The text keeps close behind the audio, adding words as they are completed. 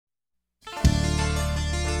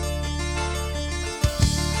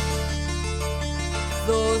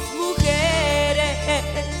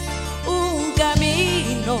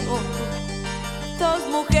dos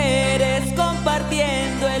mujeres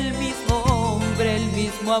compartiendo el mismo hombre, el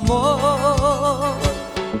mismo amor.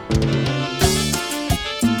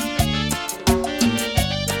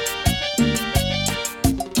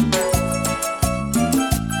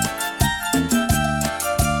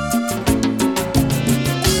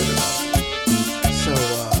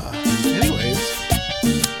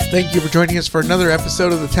 Thank you for joining us for another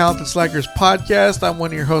episode of the Talented Slackers podcast. I'm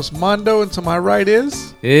one of your hosts, Mondo, and to my right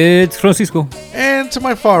is... It's Francisco. And to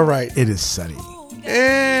my far right... It is Sunny.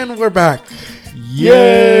 And we're back.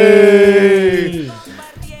 Yay!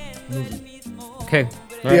 Okay.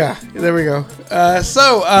 Right. Yeah, there we go.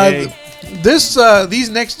 These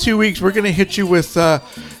next 2 weeks, we're going to hit you with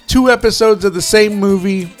 2 episodes of the same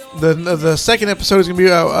movie. The second episode is going to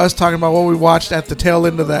be us talking about what we watched at the tail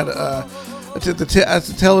end of that... at the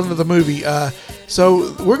tail end of the movie.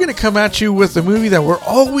 So we're going to come at you with the movie that we're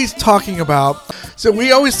always talking about. So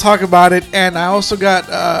we always talk about it, and I also got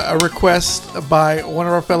a request by one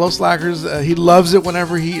of our fellow slackers. He loves it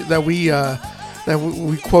whenever we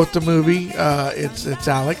quote the movie. It's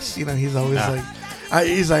Alex. You know, he's always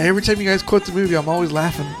he's like, every time you guys quote the movie, I'm always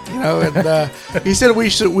laughing. You know, and he said we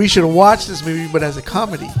should watch this movie, but as a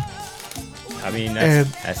comedy. I mean,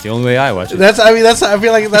 that's the only way I watch it. I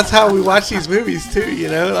feel like that's how we watch these movies too. You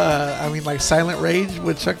know, I mean, like Silent Rage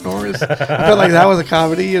with Chuck Norris. I felt like that was a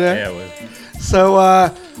comedy. You know. Yeah, it was. So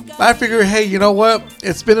I figure, hey, you know what?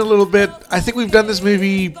 It's been a little bit. I think we've done this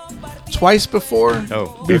movie twice before.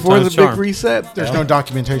 Oh, before the big reset. There's no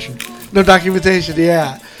documentation. No documentation.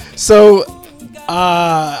 Yeah. So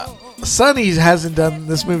Sonny hasn't done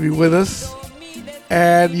this movie with us.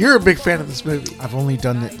 And you're a big fan of this movie. I've only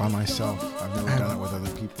done it by myself. I've never done it with other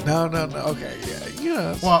people. No. Okay,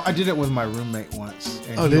 yeah. Well, I did it with my roommate once,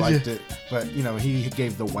 and he liked it. But you know, he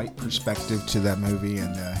gave the white perspective to that movie,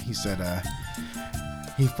 and he said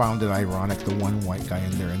he found it ironic the one white guy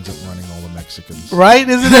in there ends up running all the Mexicans. Right?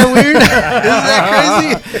 Isn't that weird? Isn't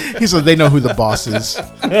that crazy? He said they know who the boss is.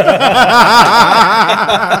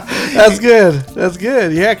 That's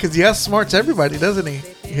good. Yeah, because he outsmarts everybody, doesn't he?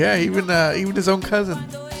 Yeah, even his own cousin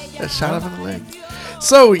that shot him in the leg.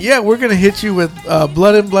 So, yeah, we're going to hit you with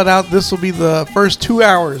Blood In, Blood Out. This will be the first 2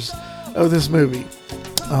 hours of this movie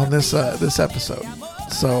on this episode.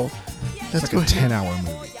 So, let's go. It's like a 10-hour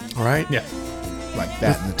movie. All right? Yeah. Like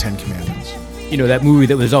that and the 10 Commandments. You know, that movie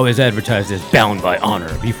that was always advertised as Bound by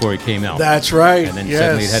Honor before it came out. That's right. And then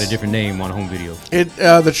suddenly it had a different name on home video.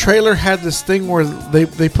 The trailer had this thing where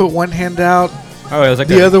they put one hand out. Oh, it was like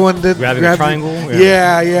the other one did grabbing a triangle.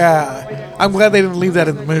 Yeah. I'm glad they didn't leave that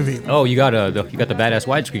in the movie. Oh, you got the badass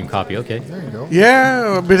widescreen copy. Okay, there you go.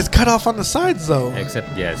 Yeah, but it's cut off on the sides though. Except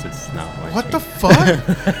yes, it's not widescreen. What the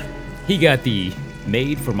fuck? He got the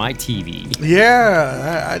made for my TV.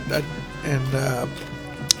 Yeah,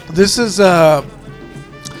 this is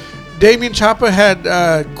Damien Chapa had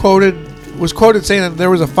was quoted saying that there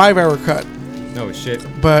was a 5-hour cut. No shit.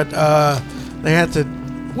 But they had to.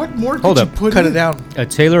 What more could you put cut it down? A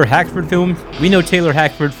Taylor Hackford film? We know Taylor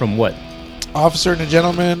Hackford from what? Officer and a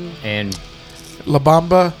Gentleman. And La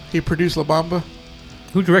Bamba. He produced La Bamba.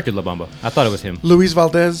 Who directed La Bamba? I thought it was him. Luis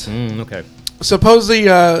Valdez. Okay. Supposedly,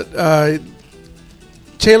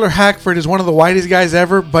 Taylor Hackford is one of the whitest guys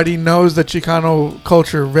ever, but he knows the Chicano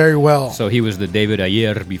culture very well. So he was the David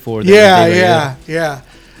Ayer before. Yeah.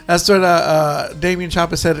 That's what Damien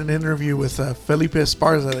Chapa said in an interview with Felipe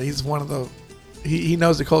Esparza. He's one of the... He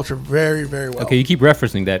knows the culture very, very well. Okay, you keep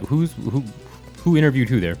referencing that. Who interviewed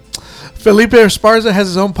who there? Felipe Esparza has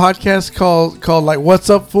his own podcast called like What's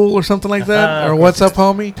Up Fool or something like that, or What's Up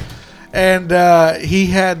Homie, and he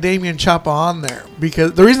had Damien Chapa on there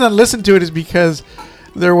because the reason I listened to it is because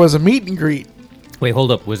there was a meet and greet. Wait, hold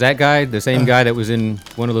up. Was that guy the same guy that was in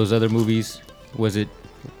one of those other movies? Was it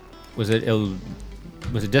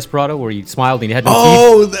Desperado where he smiled and he had no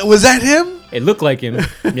teeth? Oh, was that him? It looked like him.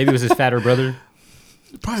 Maybe it was his fatter brother.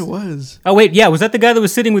 It probably was. Oh, wait, yeah. Was that the guy that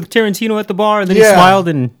was sitting with Tarantino at the bar and then he smiled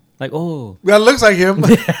and like, oh. That looks like him.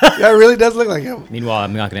 That really does look like him. Meanwhile,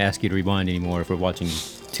 I'm not going to ask you to rewind anymore if we're watching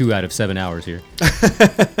 2 out of 7 hours here.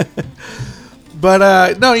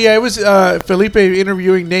 But, no, yeah, it was Felipe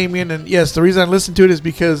interviewing Damien. And, yes, the reason I listened to it is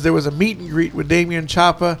because there was a meet and greet with Damien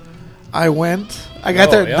Chapa. I went. I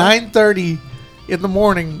got there at 9:30 in the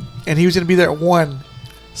morning, and he was going to be there at 1.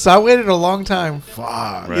 So I waited a long time.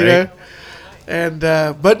 Fuck. Right. You know? And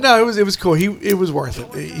but no, it was cool. It was worth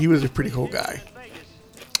it. He was a pretty cool guy.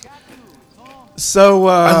 So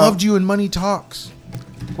I loved you in Money Talks.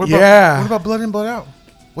 What about Blood In, Blood Out?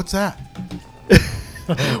 What's that?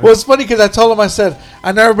 Well, it's funny because I told him, I said,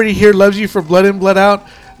 I know everybody here loves you for Blood In, Blood Out,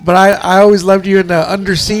 But I always loved you in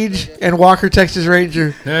Under Siege and Walker, Texas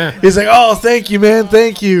Ranger. Yeah. He's like, oh, thank you, man,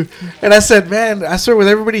 thank you. And I said, man, I swear with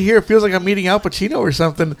everybody here, it feels like I'm meeting Al Pacino or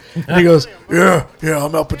something. And he goes, yeah,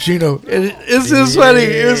 I'm Al Pacino. And it's funny.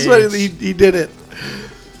 It was funny that he did it.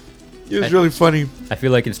 It was really funny. I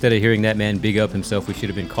feel like instead of hearing that man big up himself, we should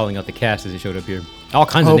have been calling out the cast as he showed up here. All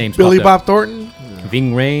kinds of names. Billy popped Bob up. Thornton.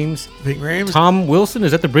 Ving Rhames. Ving Rhames. Tom Wilson.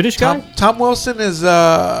 Is that the British guy? Tom Wilson is Is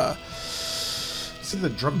it the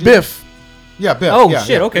drug dealer? Biff. Yeah, Biff. Oh, yeah,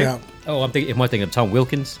 shit. yeah. Okay. Yeah. Oh, am I thinking of Tom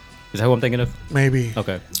Wilkins? Is that who I'm thinking of? Maybe.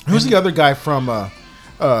 Okay. Who's the other guy from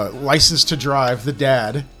License to Drive? The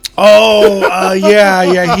dad. Oh,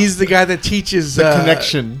 yeah. He's the guy that teaches The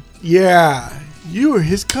connection. Yeah, you were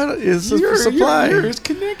his supply. You're his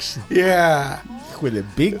connection. Yeah. With a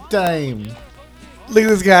big time. Look at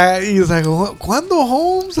this guy. He's like, "Cuando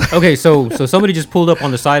Holmes?" Okay, so somebody just pulled up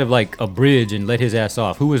on the side of like a bridge and let his ass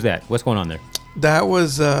off. Who was that? What's going on there? That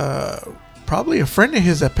was probably a friend of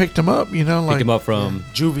his that picked him up. You know, like Picked him up from.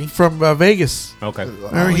 Juvie. from Vegas. Okay.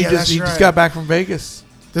 Remember, he that's just right. got back from Vegas.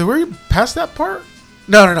 Did we past that part?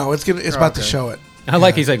 No. It's about to okay. show it. I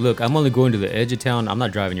like. He's like, look, I'm only going to the edge of town. I'm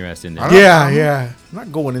not driving your ass in there. Yeah. I'm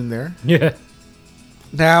not going in there. Yeah.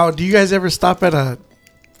 Now, do you guys ever stop at a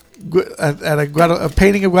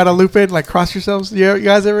painting of Guadalupe and like cross yourselves? You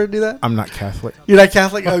guys ever do that? I'm not Catholic. You're not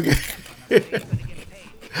Catholic? Okay.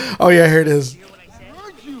 Oh, yeah, here it is.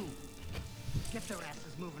 Get their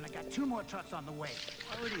asses moving. I got 2 more trucks on the way.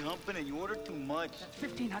 Already humping and you ordered too much.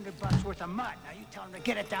 That's $1,500 worth of mud. Now you tell them to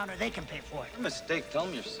get it down or they can pay for it. Mistake, tell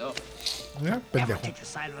him yourself. Yeah, Never take the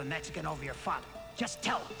side of the Mexican over your father. Just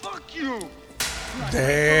tell him. Fuck you!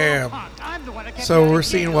 Damn. I'm the one that kept So you out we're of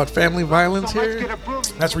seeing jail. what, family violence So let's here? get a broom.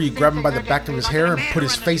 That's where you grab him by the back of his hair and put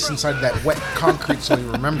his face inside that wet concrete so he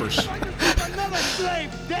remembers. Another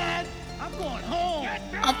slave, Dad. I'm going home.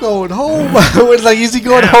 I'm going home. It's like, is he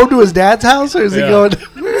going home to his dad's house or is he going?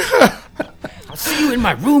 I'll see you in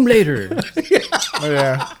my room later. Oh,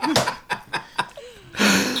 yeah.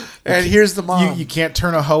 And here's the mom. You can't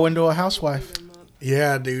turn a hoe into a housewife.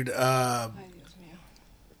 Yeah, dude.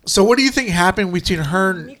 So what do you think happened between her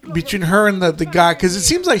and the guy? Because it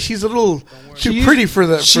seems like she's a little too pretty for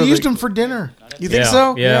the. She used him for dinner. You think Yeah,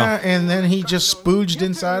 so? yeah. And then he just spooged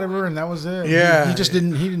inside of her, and that was it. Yeah. he just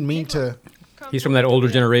didn't. He didn't mean to. He's from that older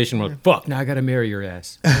generation where, fuck, now I gotta marry your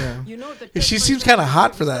ass. She seems kind of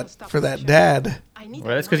hot for that dad. Well,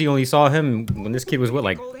 that's because he only saw him when this kid was, what,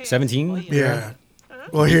 like 17? Yeah.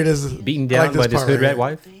 Well, here it is. Beaten I like down by this part hood right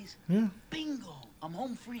rat here. wife? Bingo! I'm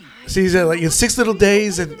home free. See, he's like in 6 little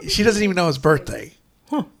days, and she doesn't even know his birthday.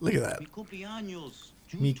 Look at that. Cumpleaños.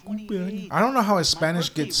 Me I don't know how his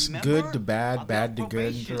Spanish gets good to bad, bad to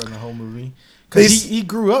good during the whole movie. Because he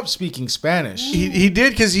grew up speaking Spanish. He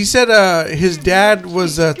did because he said his dad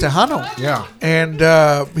was Tejano. Yeah. And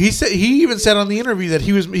he even said on the interview that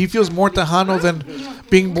he feels more Tejano than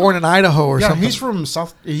being born in Idaho or Yeah, something. he's from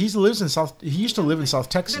South. He lives in South. He used to live in South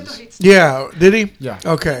Texas, Yeah, did he? Yeah.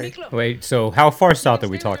 Okay. Wait, so how far south are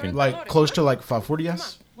we talking? like close to like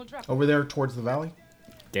 540s, over there towards the valley.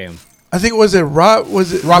 Damn. I think was it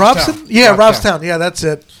Robstown. Robson? Yeah, Robstown. Robstown. Yeah, that's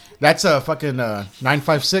it. That's a fucking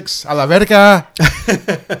 956 a la verga.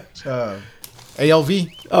 ALV.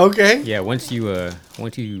 Okay. Yeah, once you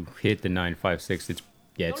hit the 956,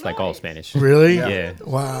 it's like all Spanish. Really? Yeah.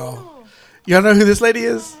 Wow. Y'all know who this lady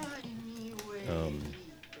is?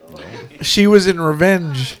 She was in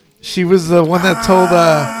Revenge. She was the one that told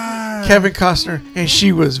Kevin Costner, and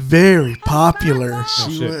she was very popular.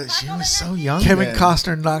 She was so young. Kevin then.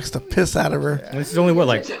 Costner knocks the piss out of her. This is only, what,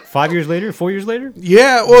 like 5 years later? 4 years later?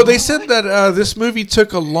 Yeah, well, they said that this movie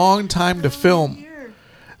took a long time to film.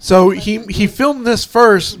 So he filmed this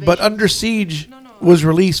first, but Under Siege was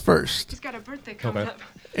released first. He's got a birthday coming Okay. up.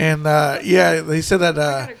 And yeah, they said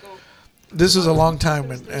that this was a long time,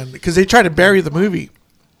 and because they tried to bury the movie.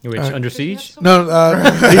 Which, Under Siege? No,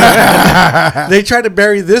 they tried to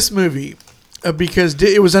bury this movie because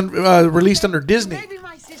it was released under Disney,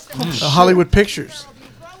 Hollywood Pictures,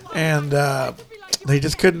 and they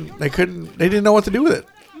just couldn't. They didn't know what to do with it.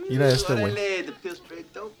 You know, that's the way. Dale, the pill spray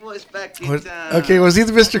dope boys back in What, town. okay, was he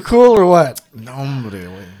the Mr. Cool or what? No, hombre,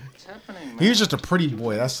 güey. He was just a pretty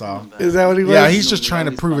boy. That's all. Is that what he was? Yeah, he's just trying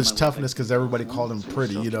to prove his toughness because everybody called him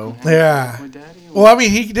pretty. You know. Yeah. Well, I mean,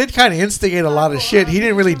 he did kind of instigate a lot of shit. He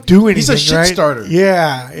didn't really do anything. He's a shit right? starter.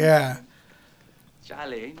 Yeah, yeah.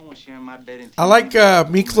 Charlie, ain't no one sharing my bed in I like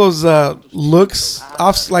Miklo's looks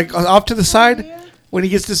off to the side when he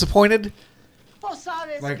gets disappointed.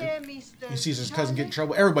 Like he sees his cousin get in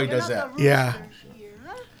trouble. Everybody does that. Yeah.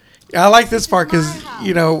 I like this part because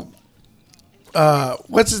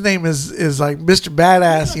what's his name is like Mr.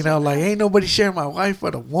 Badass, you know, like ain't nobody sharing my wife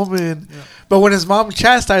but a woman. Yeah. But when his mom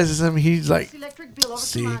chastises him, he's like,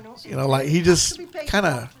 see, you know, like he just kind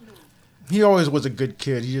of. He always was a good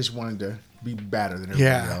kid. He just wanted to be better than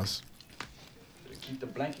everybody else. Keep the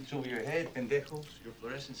blankets over your head, pendejos. Your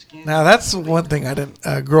fluorescent skin. Now that's one thing I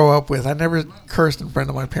didn't grow up with. I never cursed in front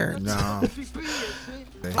of my parents. No.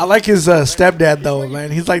 I like his stepdad though,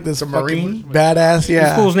 man. He's like this Marine badass. Yeah.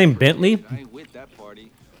 His fool's name Bentley.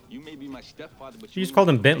 You just called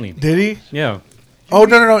him Bentley. Did he? Yeah. Oh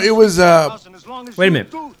no! It was. Wait a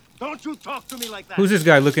minute. Don't you talk to me like that. Who's this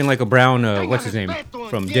guy looking like a brown? What's his name?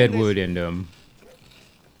 From Deadwood and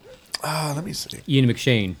let me see. Ian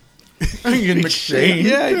McShane. Ian McShane.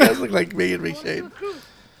 Yeah, he does look like Ian McShane.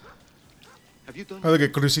 Oh, look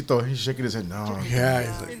at Crucito. He's shaking his head. No. Yeah,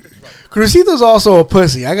 he's like, Crucito's also a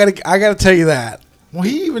pussy. I gotta tell you that. Well,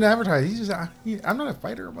 he even advertised. He's just, I'm not a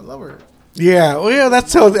fighter. I'm a lover. Yeah, well, yeah,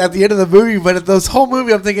 that's till at the end of the movie. But at this whole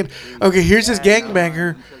movie, I'm thinking, okay, here's this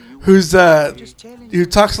gangbanger who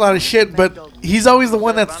talks a lot of shit, but he's always the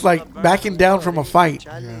one that's like backing down from a fight.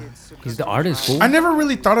 Yeah. He's the artist, fool. I never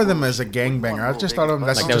really thought of them as a gangbanger. I just thought of them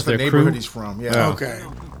that's like just the neighborhood he's from. Yeah. Okay.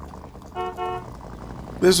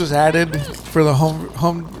 This was added for the home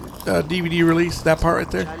DVD release. That part right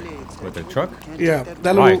there. With the truck? Yeah,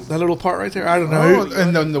 that little part right there. I don't know. Oh,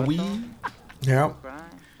 and then the Wii. Yeah.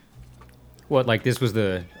 What? Like this was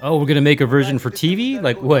the? Oh, we're gonna make a version for TV?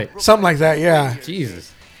 Like what? Something like that. Yeah.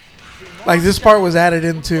 Jesus. Like this part was added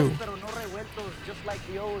in too.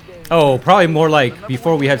 Oh, probably more like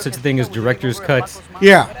before we had such a thing as director's cuts.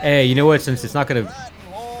 Yeah. Hey, you know what? Since it's not gonna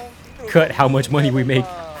cut how much money we make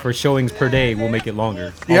for showings per day, we'll make it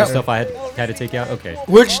longer. All the stuff I had to take out. Okay.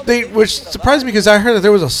 Which surprised me because I heard that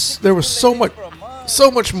there was so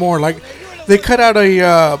much more. Like they cut out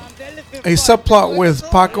a subplot with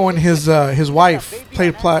Paco and his wife,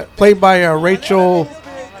 played by Rachel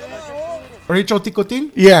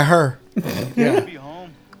Ticotin? Yeah, her. Yeah.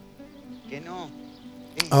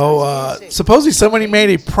 Oh, supposedly somebody made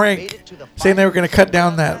a prank saying they were going to cut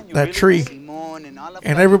down that tree,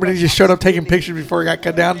 and everybody just showed up taking pictures before it got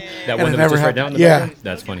cut down. That one that never just right down. Yeah,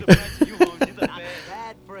 that's funny.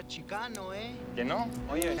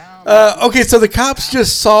 Okay, so the cops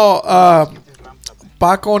just saw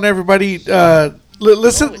Paco and everybody.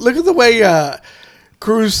 Listen, look at the way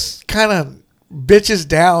Cruz kind of bitches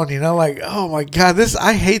down. You know, like, oh my god,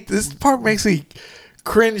 I hate this part. Makes me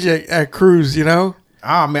cringe at Cruz. You know.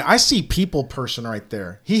 Ah man, I see people person right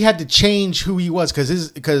there. He had to change who he was because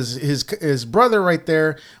his brother right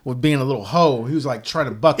there was being a little hoe. He was like trying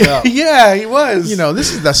to buck up. Yeah, he was. You know,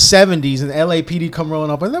 this is the 70s and the LAPD come rolling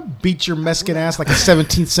up and they'll beat your Mexican ass like a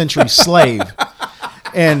 17th century slave.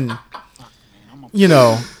 And you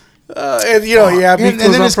know. And you know, yeah, and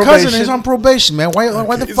then his cousin is on probation, man.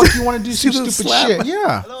 Why the fuck you want to do some stupid shit?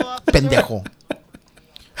 Yeah, pendejo.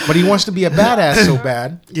 But he wants to be a badass so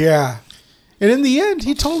bad. Yeah. And in the end,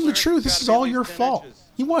 he told him the truth. This is all your fault.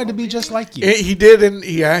 He wanted to be just like you. He did, and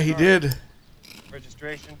yeah, he did.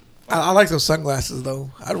 Registration. I like those sunglasses,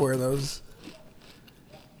 though. I'd wear those.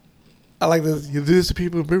 I like those. You do this to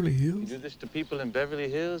people in Beverly Hills? You do this to people in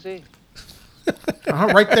Beverly Hills, eh?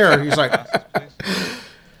 Right there. He's like...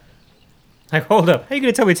 Like, hold up. How you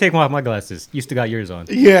going to tell me to take off my glasses? You still got yours on.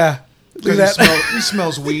 Yeah. Look at that. He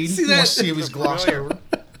smells weed. He wants to see if he's glossed over.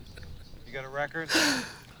 You got a record?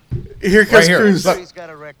 Here comes Cruz. He's got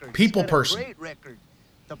a record. People person. Great record.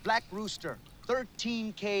 The Black Rooster,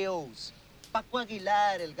 13 KOs. Paco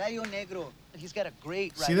Aguilar, El Gallo Negro. He's got a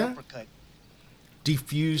great right uppercut.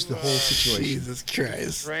 Defused the whole situation. Jesus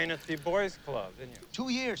Christ. Train at the boys' club, didn't you? 2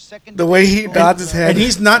 years, second. The way he nods his head. And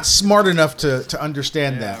he's not smart enough to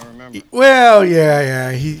understand that. I remember. Well,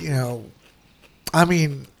 yeah. He, you know, I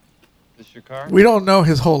mean, Your car? we don't know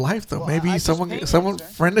his whole life though. Maybe someone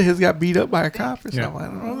friend of his got beat up by a cop or something. I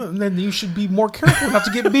don't know. Well, then you should be more careful not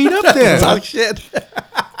to get beat up then. Talk shit.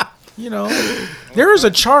 You know, there is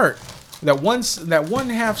a chart that one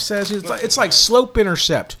half says it's like slope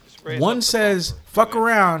intercept. One says fuck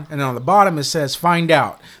around, and on the bottom it says find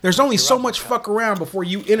out. There's only so much fuck around before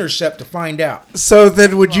you intercept to find out. So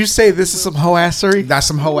then, would you say this is some hoassery? That's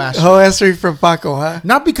some hoassery. Hoassery from Paco, huh?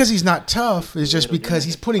 Not because he's not tough. It's just because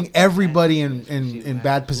he's putting everybody in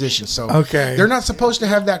bad positions. So okay, they're not supposed to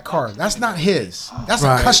have that car. That's not his. That's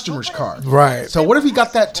a customer's car. Right. So what if he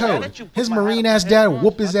got that towed? His Marine ass dad would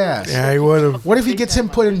whoop his ass. Yeah, he would have. What if he gets him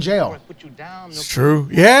put in jail? It's true.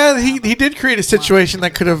 Yeah, he did create a situation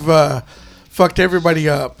that could have fucked everybody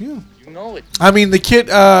up. Yeah. I mean, the kid,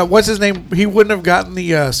 what's his name? He wouldn't have gotten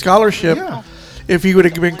the scholarship if he would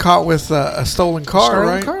have been caught with a stolen car,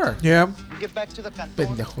 right? Car. Yeah. get back to the canton.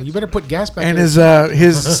 Pendejo. You better put gas back And in.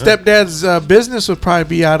 his stepdad's business would probably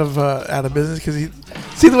be out of business because he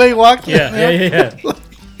see the way he walked. Yeah.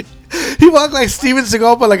 He walked like Steven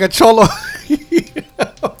Seagal, but like a cholo.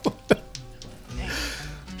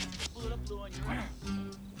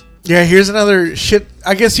 Yeah, here's another shit.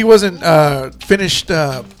 I guess he wasn't finished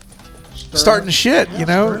starting shit, you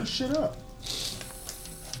know. Shit up.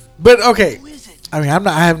 But okay, I mean,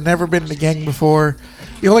 I have never been in a gang before.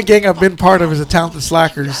 The only gang I've been part of is the Talented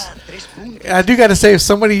Slackers. I do got to say, if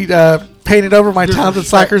somebody painted over my Talented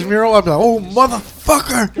Slackers mural, I'd be like, "Oh,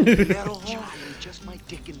 motherfucker!"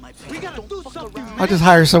 I'll just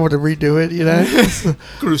hire someone to redo it, you know.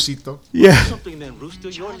 Crucito. Yeah.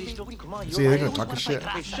 See, they're gonna talk a shit.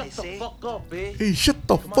 Hey, shut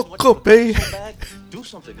the fuck up, eh?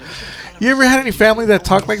 You ever had any family that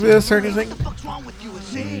talk like this or anything?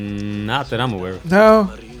 Not that I'm aware of.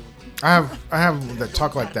 No. I have that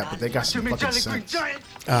talk like that, but they got some fucking sense.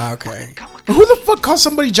 Okay. Who the fuck calls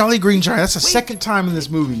somebody Jolly Green Giant? That's the second time in this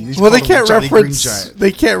movie. He's Well, they called him can't Jolly Green reference. Giant.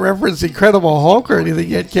 They can't reference Incredible Hulk or anything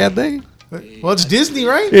yet, can they? Well, it's Disney,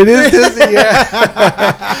 right? It is Disney, yeah.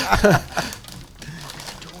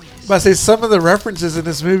 But I say some of the references in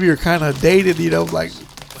this movie are kind of dated, you know, like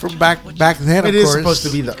from back then. It of is course. supposed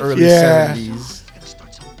to be the early Yeah. 70s.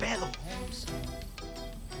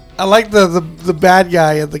 I like the bad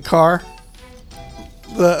guy in the car.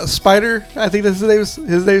 The Spider. I think that's his name.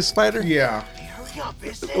 His name's Spider. Yeah.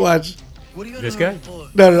 Watch. This guy?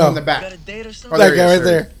 No. On the back. Got a date or Oh, something? That there guy he right is,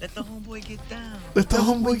 there. Let the homeboy get down. Let the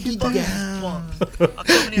homeboy get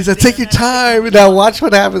down. He said, "Take your time." Now watch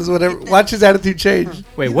what happens. Whenever watch his attitude change.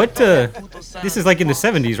 Wait, what? This is like in the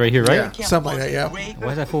 70s right here, right? Yeah. Something like that. Yeah.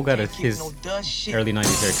 Why is that fool got his early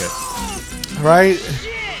 90s haircut? Right.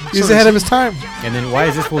 He's ahead of his time. And then why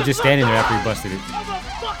is this fool just standing there after he busted it?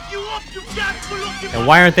 And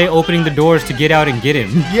why aren't they opening the doors to get out and get him?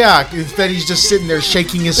 Yeah, instead he's just sitting there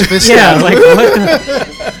shaking his fist Yeah, at him. like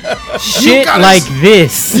what? Shit got like us.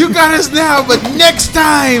 this. You got us now, but next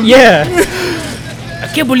time. Yeah. I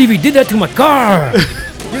can't believe he did that to my car.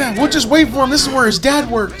 Yeah, we'll just wait for him. This is where his dad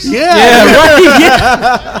works. Yeah. Yeah, right.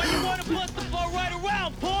 Yeah.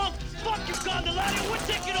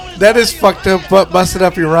 That is fucked up, but busted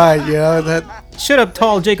up your ride. You know that. Shut up,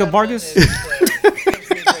 tall Jacob Vargas.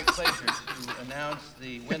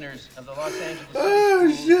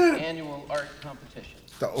 Annual art competition.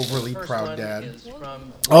 The overly First proud one dad. is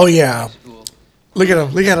from Oh yeah. school. Look at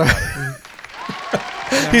him. Look at him.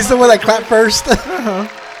 He's the one that clapped first.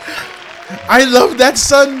 I love that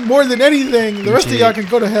son more than anything. The rest of y'all can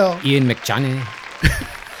go to hell. Ian McJohnny.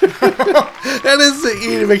 That is the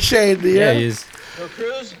Ian McShane. Yeah, Yeah. he is. So,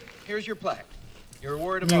 Cruz, here's your plaque. Your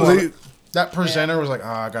award of Look- honor. That presenter was like,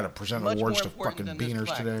 I gotta present Much awards more to important fucking than this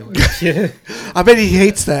beaners plaque. today. I bet he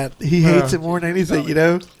hates that. He hates it more than anything. You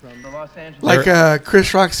know. From the Los Angeles. Like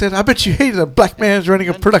Chris Rock said, I bet you hated a black man's running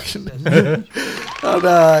a production.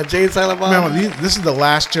 On Jay and Silent Bob. Man, this is the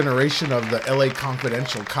last generation of the LA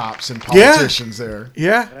Confidential cops and politicians there.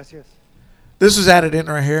 Yeah. This was added in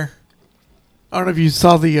right here. I don't know if you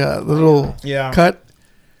saw the little Yeah. cut.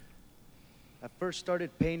 I first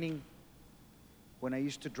started painting when I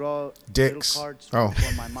used to draw Dicks. little cards Oh.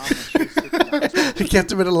 for my mom when she was sick in the hospital. He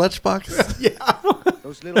kept him in a lunchbox.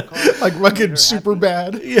 Those little cards Like made her fucking happy. super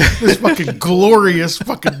bad. This fucking glorious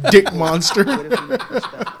fucking dick monster. Put it in the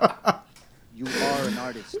perspective. You are an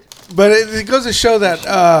artist. But it goes to show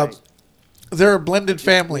that they're a blended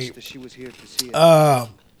family. Wish that she was here to see it. Uh,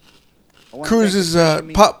 I wanna Cruz's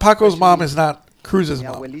thank especially- Paco's mom especially is not Cruz's mi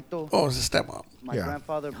mom. abuelito, Oh, it's a stepmom. my Yeah.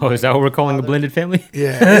 grandfather, Oh, is that what we're calling a father, blended family?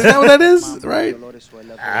 Yeah, isn't that what that is? Mom, Right? Dolores, who I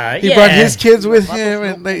love very much. He brought his kids with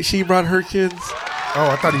him, and she brought her kids. Oh,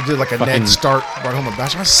 I thought he did like a Fucking- Ned Stark. Brought home a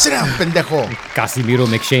bachelor. Sit down, pendejo. Casimiro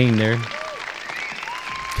McShane there.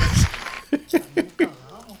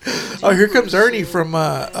 Oh, here comes Ernie from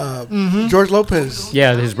George Lopez.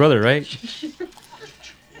 Yeah, his brother, right?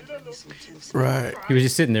 Right. He was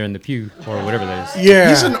just sitting there in the pew or whatever that is. Yeah.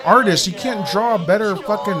 He's an artist. You can't draw a better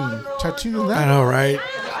fucking tattoo than I that. know, right?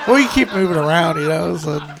 Well, you keep moving around, you know.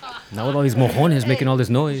 So Now with all these mojones making all this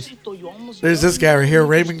noise. there's this guy right here,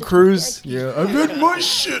 Raymond Cruz. Yeah, I got my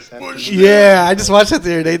shit pushed. Yeah, I just watched that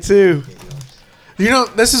the other day too. You know,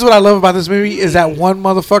 this is what I love about this movie is that one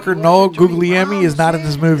motherfucker, Noah Guglielmi, is not in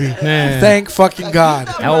this movie. Man. Thank fucking God.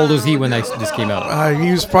 How old was he when this came out?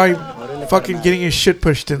 He was probably fucking getting his shit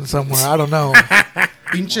pushed in somewhere. I don't know.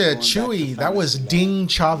 Pinche Chewy. That was Ding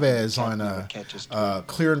Chavez on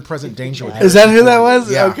Clear and Present Danger. With Is that who that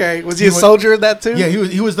was? Yeah. Okay. Was he a soldier in that too? Yeah,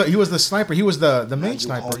 he was the sniper. He was the main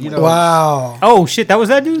sniper. You know. Wow. Oh shit, that was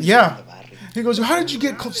that dude? Yeah. He goes, how did you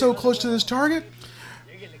get so close to this target?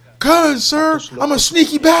 'Cause, sir, I'm a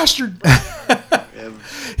sneaky bastard.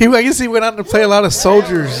 I guess he went on to play a lot of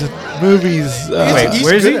soldiers in movies. Wait,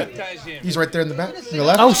 where is he? He's right there in the back, in the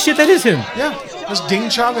left. Oh shit, that is him. Yeah, that's Ding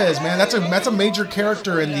Chavez, man. That's a major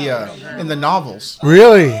character in the novels.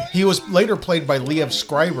 Really? He was later played by Liev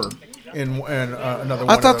Schreiber in another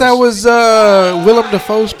one. I thought that was Willem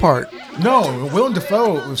Dafoe's part. No, Willem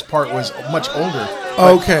Dafoe's part was much older.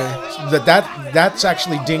 Okay. That's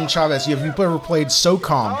actually Ding Chavez. If you've ever played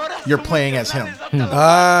SOCOM, you're playing as him.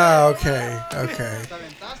 Okay.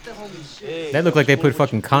 That looked like they put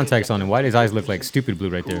fucking contacts on him. Why do his eyes look like stupid blue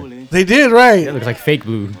right there? They did, right. That looks like fake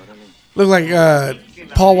blue. Look like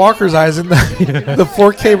Paul Walker's eyes in the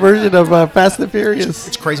 4K version of Fast and Furious.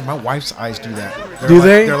 It's crazy. My wife's eyes do that.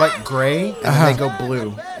 They? They're like gray, and then they go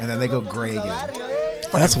blue, and then they go gray again.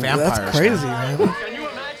 That's vampires, crazy, man.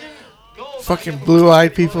 Fucking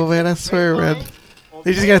blue-eyed people, man. I swear, man.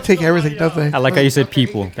 They just gotta take everything, don't they? I like how you said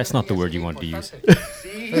people. That's not the word you wanted to use.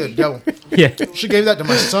 Hey, the devil. Yeah. She gave that to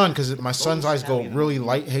my son because my son's eyes go really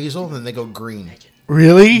light hazel, and then they go green.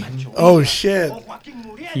 Really? Oh shit.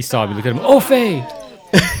 He saw me. Look at him. Oh, Faye.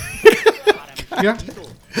 Yeah.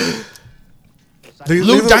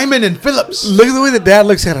 Lou Diamond and Phillips. Look at the way the dad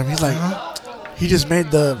looks at him. He's like, he just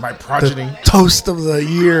made my progeny the toast of the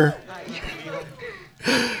year.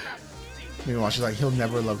 Meanwhile, she's like, he'll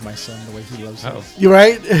never love my son the way he loves him. You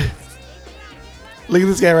right? Look at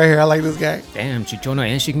this guy right here. I like this guy. Damn, Chichona,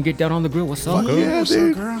 and she can get down on the grill. What's up, girl? Yeah, What's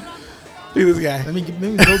dude. up, girl? Look at this guy. Let me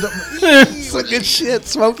build up. Some good shit,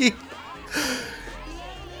 Smokey.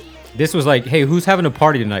 This was like, hey, who's having a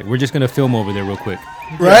party tonight? We're just gonna film over there real quick.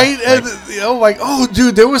 Right? And,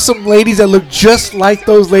 dude, there were some ladies that looked just like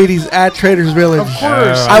those ladies at Trader's Village. Of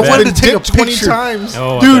course. I wanted to take a 20 picture. times.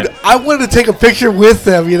 Oh, Dude, I wanted to take a picture with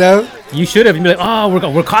them, you know? You should have. You'd be like, oh,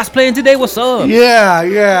 we're cosplaying today. What's up?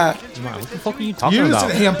 Yeah. Man, what the fuck are you talking You about?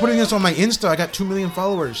 said, hey, I'm putting this on my Insta. I got 2 million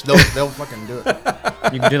followers. They'll fucking do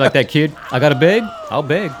it. You can do like that kid. I gotta beg. I'll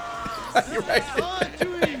beg. You're right.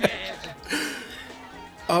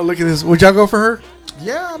 Oh, look at this. Would y'all go for her?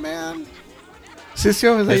 Yeah, man.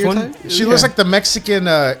 Sisio, is that This your one? type? She looks like the Mexican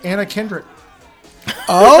Anna Kendrick.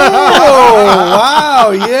 Oh,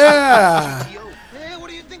 wow, yeah. Hey, what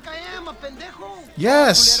do you think I am, a pendejo?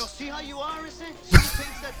 Yes. See how you are, is it? She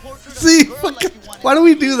paints that portrait of See, a girl like you want why do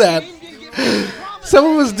we do that? Some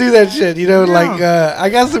of us do that shit, you know, like, I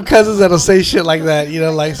got some cousins that'll say shit like that, you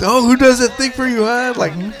know, like, oh, who does that thing for you, huh?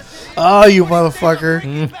 Like, oh, you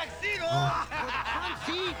motherfucker.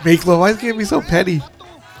 Miklo, why is it gonna be so petty?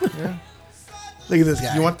 Yeah. Look at this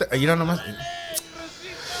guy. You want the? You don't know my.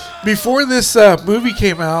 Before this movie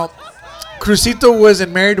came out, Crucito was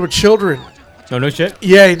in Married with Children. No shit.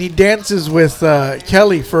 Yeah, and he dances with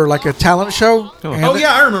Kelly for like a talent show. And Oh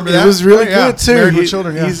yeah, I remember that. It was really Yeah, good too. Married with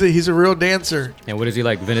Children. Yeah. He's a real dancer. And what is he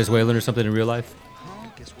like, Venezuelan or something in real life?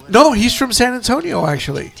 No, he's from San Antonio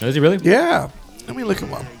actually. Oh, is he really? Yeah. Let me look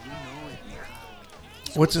him up.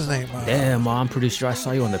 What's his name? Damn, I'm pretty sure I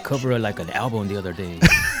saw you on the cover of like an album the other day.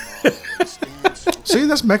 See,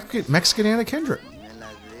 that's Mexican Anna Kendrick.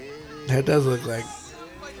 That does look like.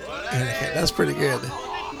 That's pretty good.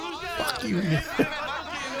 Fuck you.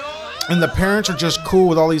 And the parents are just cool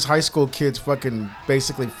with all these high school kids fucking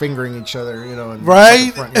basically fingering each other, you know, in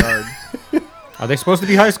Right? the front yard. Are they supposed to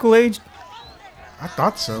be high school aged? I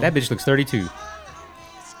thought so. That bitch looks 32.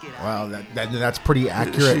 Wow, that's pretty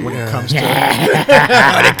accurate when it Yeah. comes to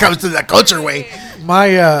when it comes to the culture way.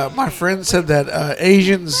 My friend said that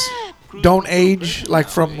Asians don't age like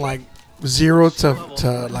from like 0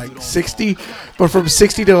 to like 60, but from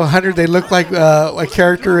 60 to 100 they look like a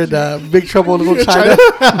character in Big Trouble in Little China.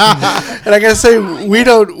 And I gotta say we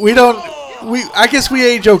I guess we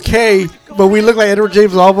age okay, but we look like Edward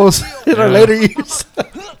James almost in our later years.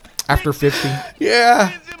 After 50.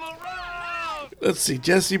 Yeah. Let's see,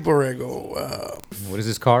 Jesse Borrego. What is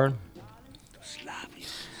this car?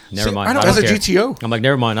 Never See, mind. I don't- That's a care. GTO. I'm like,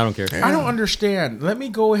 never mind. I don't care. I don't understand. Let me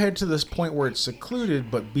go ahead to this point where it's secluded,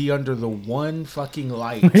 but be under the one fucking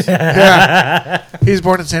light. Yeah. He's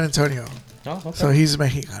born in San Antonio. Oh, okay. So he's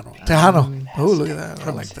Mexicano. Tejano. Oh, look at that.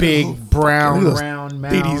 I like that. Big Oh, brown look at those round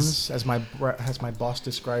titties. mounds, as my boss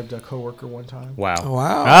described a coworker one time. Wow.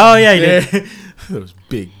 Wow. Oh, yeah, he did. Those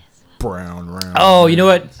big brown round. Oh, you know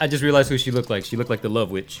what? I just realized who she looked like. She looked like the Love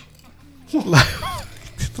Witch. The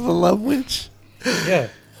Love Witch. Yeah.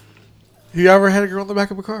 You ever had a girl in the back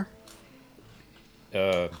of a car?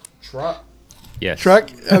 Truck. Yes. Truck?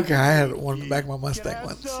 Okay, I had one in the back of my Mustang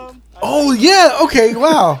once. Oh, yeah. Okay,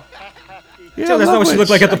 wow. Yeah, So that's Love not what she Witch.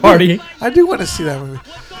 looked like at the party. I do want to see that movie.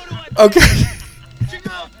 Okay.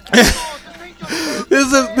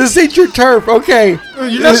 This ain't your turf. Okay.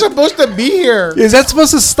 You're not supposed to be here. Is that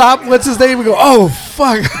supposed to stop? What's his name? And go, oh,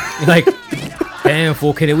 fuck. Like, damn,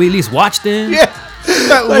 fool, can we at least watch then? Yeah.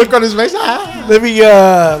 That look on his face. Let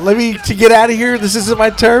me to get out of here. This isn't my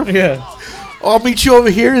turf. Yeah. I'll meet you over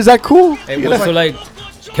here. Is that cool? Hey, so like,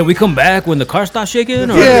 can we come back when the car stops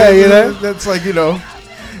shaking? Or? Yeah, you know. That's like, you know.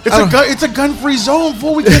 It's a gun-free zone,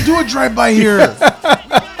 fool. We can't do a drive-by here.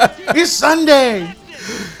 It's Sunday.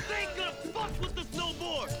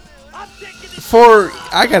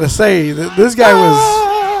 I gotta say, this guy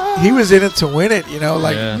was in it to win it. You know,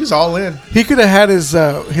 like he's all in. He could have had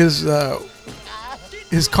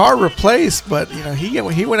his car replaced, but you know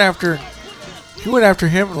he went after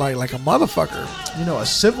him like a motherfucker. You know, a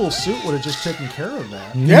civil suit would have just taken care of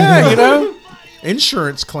that. Yeah, you know,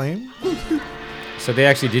 insurance claim. So they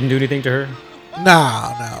actually didn't do anything to her?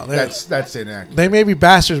 No. That's inaccurate. They may be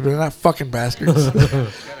bastards, but they're not fucking bastards.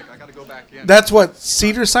 That's what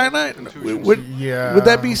Cedar Sinai. Would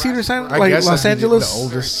that be Cedar Sinai? I Like guess Los Angeles? the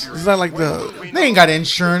oldest. Is that like the? They ain't got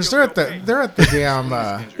insurance. They're at the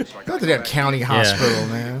damn county hospital,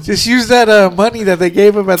 man. Just use that money that they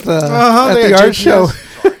gave him at the art show.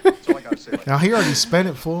 Now he already spent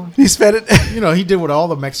it, fool. He spent it. You know, he did what all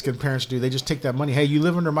the Mexican parents do. They just take that money. Hey, you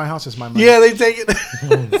live under my house, it's my money. Yeah, they take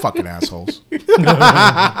it. Fucking assholes.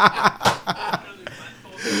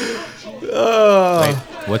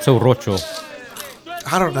 What's a rocho?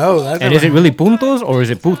 I don't know. And is it really puntos or is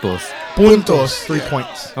it putos? Puntos, 3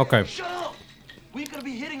 points. Okay. We're gonna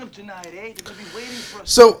be hitting them tonight, eh? They're gonna be waiting for us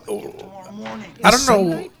So, tomorrow morning. I don't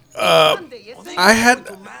know.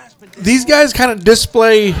 These guys kind of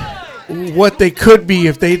display what they could be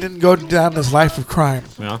if they didn't go down this life of crime.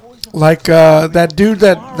 Yeah. Like that dude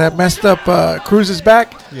that messed up Cruz's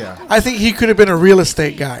back. Yeah. I think he could have been a real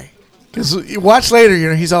estate guy. Because watch later, you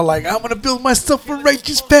know, he's all like, I'm going to build myself a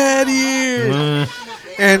righteous pad here.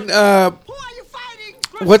 And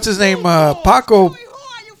what's his name? Paco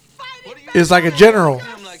is like a general,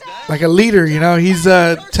 like a leader, you know. He's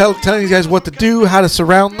telling these guys what to do, how to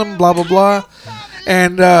surround them, blah, blah, blah.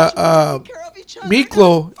 And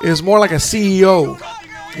Miklo is more like a CEO.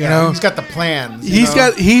 You know, he's got the plans. He's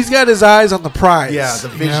got his eyes on the prize. Yeah, the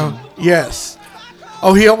vision. You know? Yes.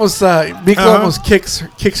 Oh, he almost Miklo almost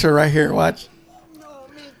kicks her right here. Watch.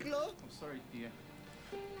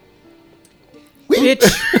 Bitch.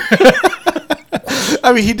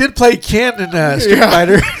 I mean, he did play Ken in Street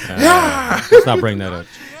Fighter. Let's not bring that up.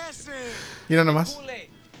 You know what?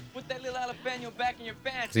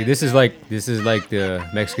 See, this is like the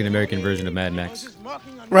Mexican American version of Mad Max.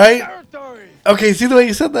 Right? Okay, see the way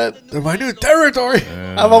you said that? They're my new territory.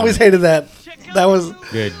 I've always hated that. That was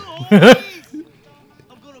good.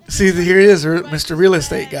 See, here he is, Mr. Real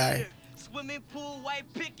Estate Guy.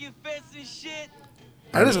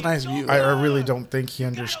 That is a nice view. I really don't think he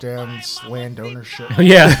understands land ownership.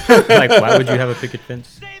 Yeah. Like, why would you have a picket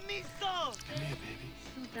fence?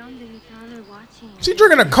 Is he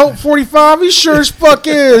drinking a Colt 45? He sure as fuck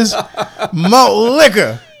is. Malt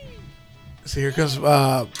liquor. See, here comes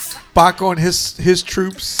Paco and his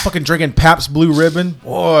troops. Fucking drinking Pabst Blue Ribbon.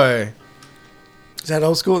 Boy. Is that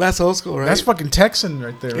old school? That's old school, right? That's fucking Texan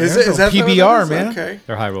right there. Is that PBR, man? Okay.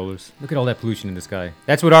 They're high rollers. Look at all that pollution in the sky.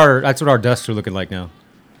 That's what our dusts are looking like now.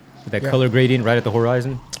 With that color gradient right at the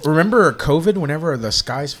horizon. Remember COVID whenever the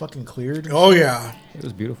skies fucking cleared? Oh, yeah. It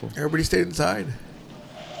was beautiful. Everybody stayed inside.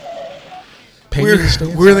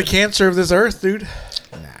 We're the cancer of this earth, dude.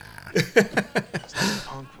 Nah.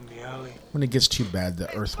 When it gets too bad, the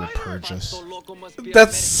earth will purge us.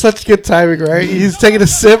 That's such good timing, right? He's taking a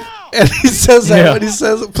sip, and he says that when he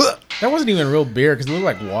says it. That wasn't even real beer because it looked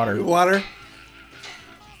like water. Water.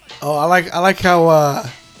 Oh, I like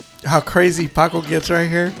how crazy Paco gets right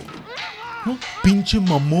here. Pinche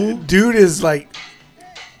mamu. Dude is like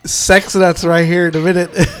sex nuts right here in a minute.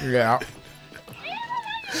 Yeah.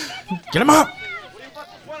 Get him up.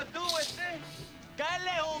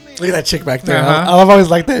 Look at that chick back there. I've always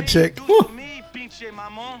liked that chick.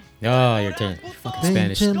 Oh, your turn. Fucking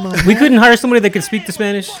Spanish. We couldn't hire somebody that could speak the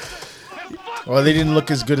Spanish. Well, they didn't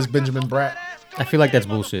look as good as Benjamin Bratt. I feel like that's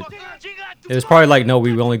bullshit. It was probably like, no,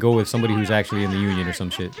 we only go with somebody who's actually in the union or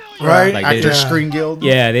some shit. Right? Like Actors Screen Guild.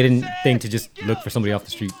 Yeah, they didn't think to just look for somebody off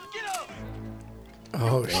the street.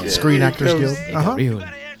 Oh, shit. Screen Actors Guild. Real.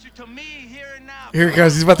 Here he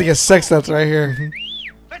goes. He's about to get sex nuts right here.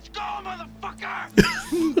 Let's go, motherfucker!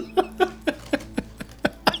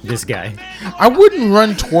 This guy. I wouldn't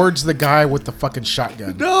run towards the guy with the fucking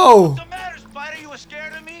shotgun. No. What's the matter, Spider? You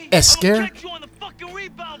scared of me? Scared? I'm gonna check you on the fucking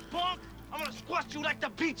rebound, punk. I'm gonna squash you like the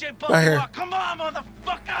BJ Bug. Right here. Come on,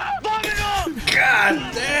 motherfucker! Long it up!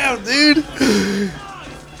 God damn, dude.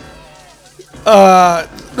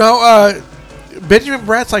 No, Benjamin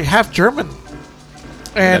Bratt's like half German.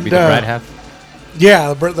 And That'd be the Brat half.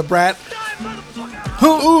 Yeah, the Brat.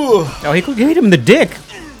 Ooh. Oh, he hit him in the dick.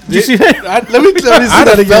 Did you see that? Let me see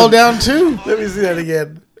that again. Fell down too. Let me see that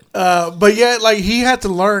again. But yeah, like he had to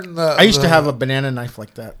learn the. I used to have a banana knife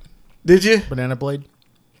like that. Did you? Banana blade.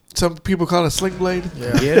 Some people call it a sling blade.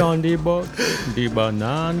 Yeah. Get on the boat, the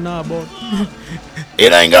banana boat.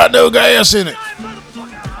 It ain't got no gas in it.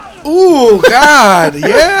 Ooh, God,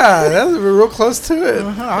 yeah, that's real close to it.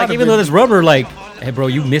 Like even though this rubber, like, hey, bro,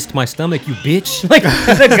 you missed my stomach, you bitch. Like,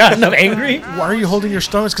 that got enough angry. Why are you holding your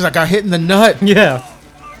stomach? Because I got hit in the nut. Yeah.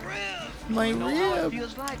 My rib.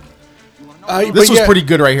 But This was yeah. pretty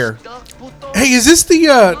good right here. Hey, is this the?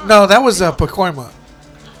 No, that was Pacoima.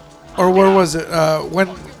 Or where was it? When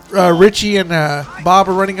Richie and Bob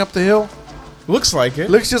are running up the hill. Looks like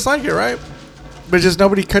it. Looks just like it, right? But just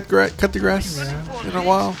nobody cut the grass in a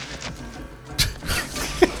while.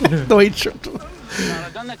 The way he tripped him.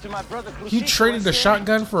 He traded a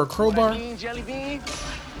shotgun for a crowbar.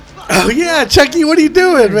 Oh yeah, Chucky, what are you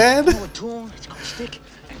doing, man? He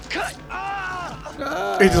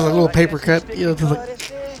just a little paper cut, you know. Just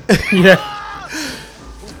like Yeah.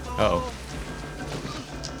 Uh-oh.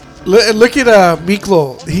 Look at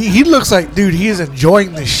Miklo. He looks like, dude, he is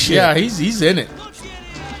enjoying this shit. Yeah, he's in it.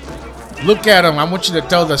 Look at him. I want you to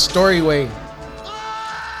tell the story way.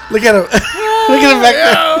 Look at him. Look at him back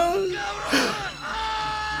there.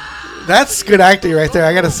 That's good acting right there,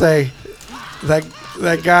 I gotta say.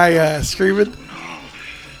 That guy screaming.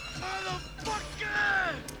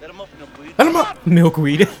 Let him up.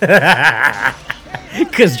 Milkweed.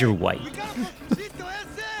 Because you're white.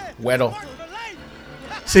 Weddle.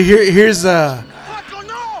 See, here's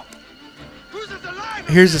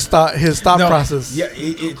his thought process. Yeah,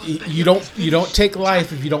 you don't take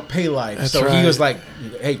life if you don't pay life. That's so right. he was like,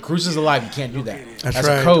 "Hey, Cruz is alive. You can't do that. That's That's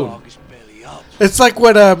right. a code." It's like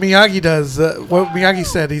what Miyagi does. What Miyagi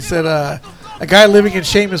said. He said, "A guy living in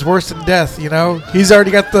shame is worse than death." You know, he's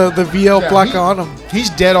already got the VL block on him. He's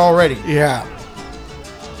dead already. Yeah.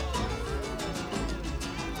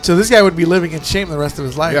 So this guy would be living in shame the rest of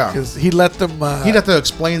his life Yeah. because he let them. He'd have to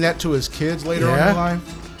explain that to his kids later on Yeah. in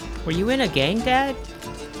life. Were you in a gang, Dad?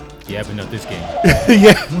 Yeah, but not this game.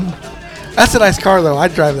 Yeah, that's a nice car though.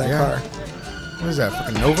 I'd drive that Yeah. car. What is that?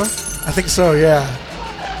 Fucking Nova? I think so. Yeah.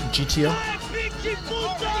 GTO?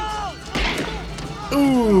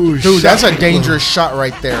 Ooh, Dude, that's a shot. dangerous shot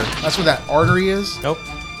right there. That's where that artery is. Nope.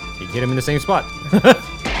 You hit him in the same spot.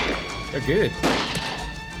 They're good.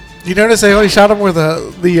 You notice they only shot him with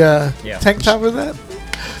the Yeah. tank top with that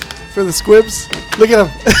for the squibs. Look at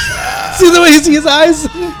him. See the way you see his eyes,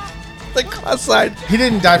 like cross-eyed. He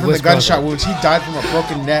didn't die from the What's gunshot going wounds. He died from a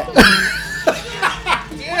broken neck.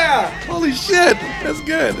 Yeah. Holy shit. That's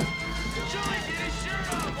good.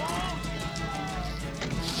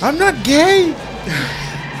 I'm not gay.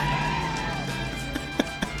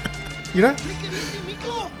 You know?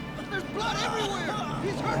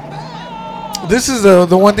 This is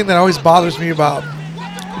the one thing that always bothers me about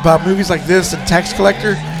movies like this and Tax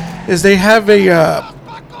Collector is they have a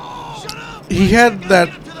he had that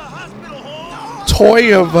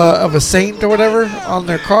toy of a saint or whatever on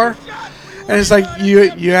their car, and it's like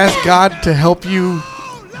you ask God to help you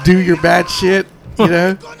do your bad shit, you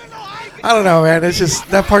know. I don't know, man. It's just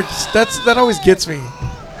that part. That always gets me.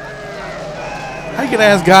 How you gonna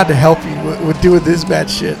ask God to help you with doing this bad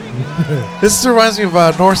shit? This reminds me of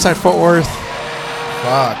Northside Fort Worth.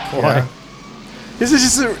 Fuck. Why? This is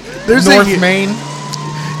just there's North a, Main.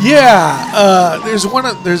 Yeah, there's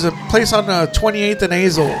a place on 28th and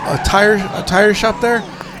Hazel, a tire shop there.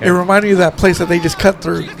 It reminded me of that place that they just cut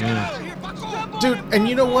through. Dude, and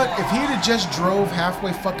you know what? If he had just drove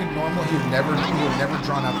halfway fucking normal, he would never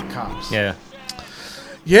drawn out the cops. Yeah.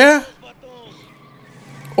 Yeah.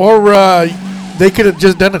 Or they could have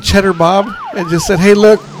just done a Cheddar Bob and just said, "Hey,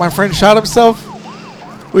 look, my friend shot himself.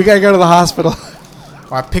 We gotta go to the hospital."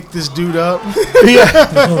 I picked this dude up.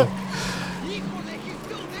 Yeah.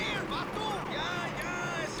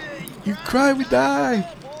 You cry, we die.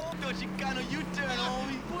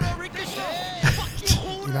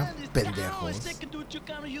 Pendejos.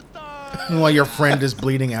 While your friend is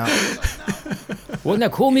bleeding out. Wasn't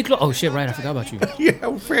that cool, Miklo? Oh, shit, right. I forgot about you. Yeah,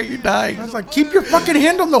 I'm afraid you're dying. I was like, keep your fucking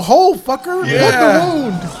hand on the hole, fucker. Yeah. What the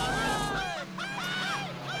wound?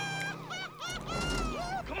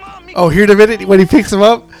 Oh, here in a minute when he picks him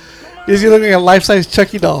up, he's looking like a life-size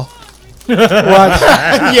Chucky doll. Watch.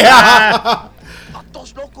 Yeah.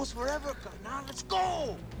 Those locos forever, carnal. Let's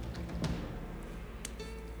go.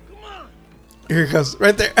 Here it goes,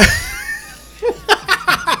 right there.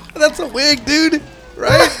 That's a wig, dude.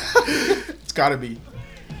 Right? It's gotta be.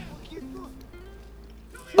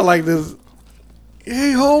 I like this.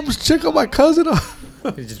 Hey, Holmes, check on my cousin.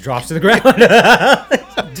 It just drops to the ground.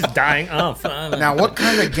 Just dying off. Now, what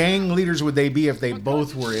kind of gang leaders would they be if they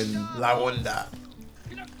both were in La Onda?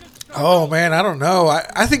 Oh, man, I don't know.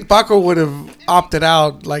 I think Paco would have opted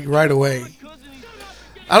out, like, right away.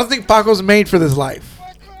 I don't think Paco's made for this life.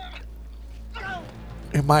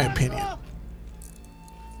 In my opinion.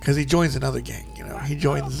 Because he joins another gang, you know. He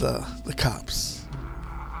joins the cops.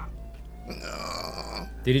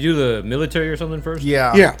 Did he do the military or something first?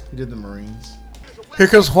 Yeah. Yeah. He did the Marines. Here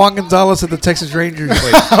comes Juan Gonzalez and the Texas Rangers.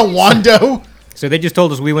 Wando. So they just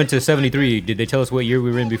told us we went to 73. Did they tell us what year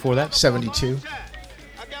we were in before that? 72.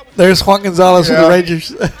 There's Juan Gonzalez with the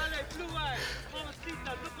Rangers.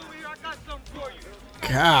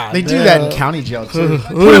 God, They do that in county jail too.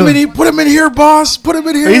 Put him in here, boss. Put him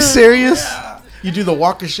in here. Are you serious? You do the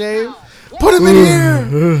walk of shame. Put him in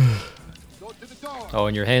here. Oh,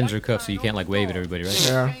 and your hands are cuffed, so you can't like wave at everybody, right?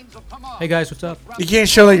 Yeah. Hey guys, what's up? You can't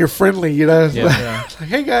show that you're friendly, you know? It's Yeah. like,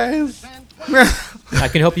 hey, guys. I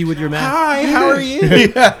can help you with your math. Hi, how are you?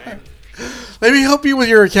 Yeah. Let me help you with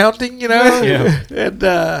your accounting, you know? Yeah. And,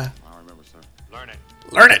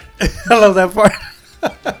 Learn it. I love that part.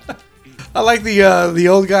 I like the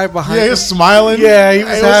old guy behind Yeah, him. he's smiling. Yeah, he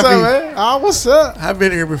was Hey, happy. What's up, man? Oh, what's up? I've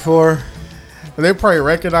been here before. They probably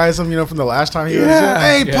recognize him, from the last time he was Yeah.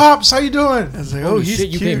 here. Hey, Yeah. Pops, how you doing? I was like, Holy he's shit,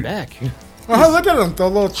 you cute. came back. Oh, look at him, the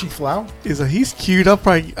little Chief Lau. He's like, he's cute. I'll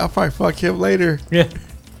probably fuck him later. Yeah.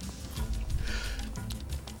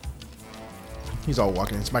 He's all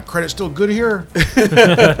walking. Is my credit still good here?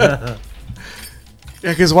 Yeah,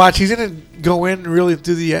 because watch, he's gonna go in really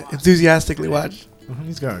enthusiastically. Watch.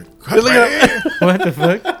 He's got. Look at him. What the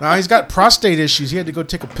fuck? Now he's got prostate issues. He had to go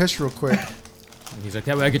take a piss real quick. He's like,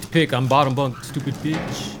 that way I get to pick. I'm bottom bunk, stupid bitch.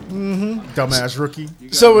 Dumbass rookie.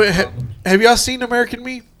 So, have y'all seen American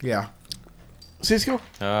Me? Yeah, Cisco?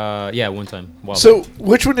 Yeah, one time. Wow. So,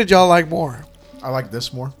 which one did y'all like more? I like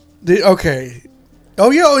this more. Okay. Oh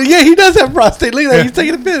yeah, he does have prostate. Look at that. He's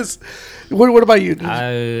taking a piss. What about you?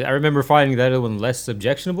 I remember finding that other one less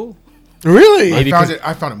objectionable. Really? Maybe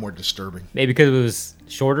I found it more disturbing. Maybe because it was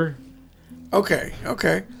shorter. Okay.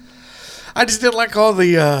 I just didn't like all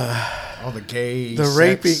the All the gay, the sex,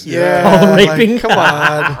 raping. Yeah. All the like, raping? come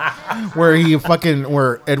on.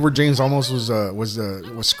 where Edward James almost was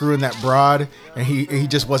screwing that broad, and he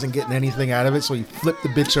just wasn't getting anything out of it, so he flipped the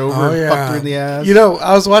bitch over Oh and fucked her yeah. in the ass. You know,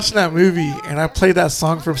 I was watching that movie and I played that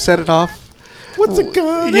song from Set It Off. what's it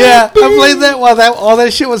gonna Yeah, be? I played that while all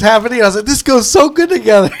that shit was happening. I was like, this goes so good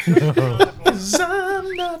together. 'Cause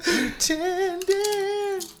I'm not pretending.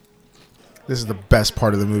 This is the best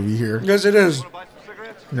part of the movie here. Yes, it is.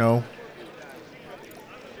 No.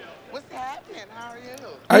 What's happening? How are you?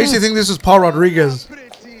 I used to think this was Paul Rodriguez.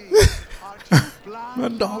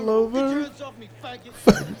 And all over.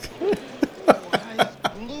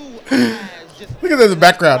 Look at that in the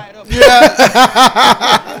background.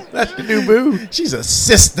 Yeah. That's your new boo. She's a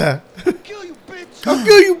sister. I'll kill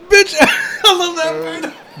you, bitch. I love that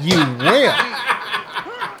part. You will.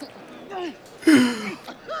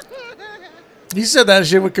 He said that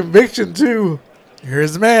shit with conviction, too.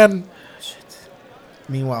 Here's the man.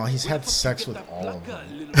 Meanwhile, he's had sex with all of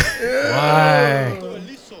them. Why?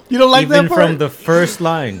 You don't like Even that part? from the first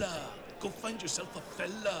line. Go find yourself a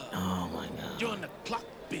fella. Oh my god. You're on the clock,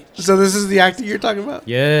 bitch. So this is the acting you're talking about?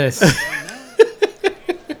 Yes.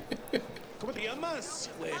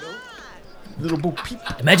 Little Bo Peep.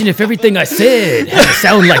 Imagine if everything I said had to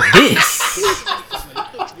sound like this.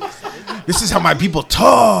 This is how my people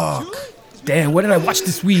talk. Damn, what did I watch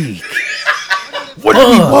this week? What did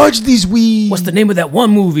we watch these weeks? What's the name of that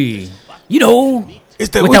one movie? You know, It's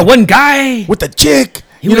that with that one guy. with the chick.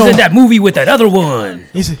 He was in that movie with that other one.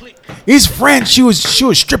 He's French. She was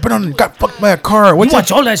stripping on and got fucked by a car. You What's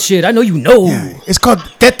watch all that shit. I know you know. It's called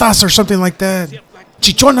tetas or something like that.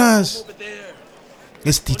 Chichonas.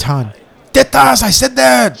 It's Titan. Tetas. I said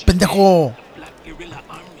that. Pendejo.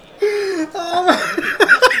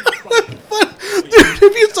 Dude,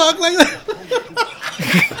 if you talk like that.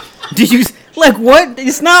 Did you like what?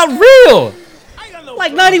 It's not real.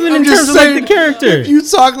 Like not even in terms of like the character. If you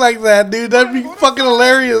talk like that, dude, that'd be fucking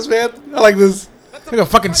hilarious, man. I like this. Look at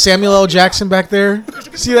fucking Samuel L. Jackson back there.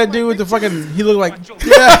 See that dude with the fucking... He looked like...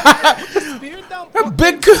 a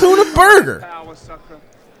big kahuna burger.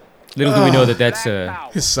 Little do we know that that's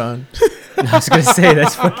His son. I was gonna say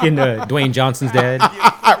that's fucking Dwayne Johnson's dad.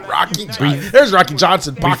 Rocky Johnson. There's Rocky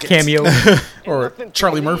Johnson Brief pockets. cameo. Or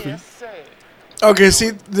Charlie Murphy. Okay,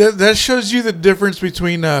 see, that shows you the difference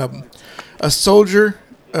between a soldier,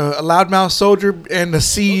 a loudmouth soldier, and the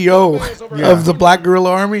CEO of the Black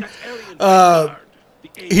Guerrilla Army.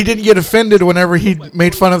 he didn't get offended whenever he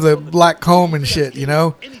made fun of the black comb and shit. You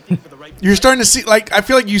know, you're starting to see like I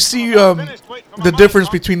feel like you see the difference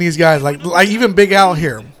between these guys. Like even Big Al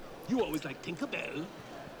here.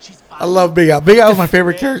 I love Big Al. Big Al is my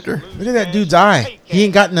favorite character. Look at that dude's eye. He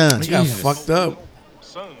ain't got none. He got fucked up.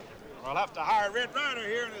 Son, I'll have to hire Red Ryder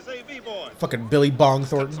here and his AV boy. Fucking Billy Bong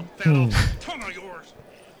Thornton. Ton of yours.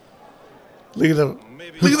 Look at that.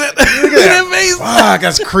 Look at that. Look at that face. Fuck,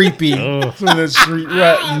 that's creepy. Some of that street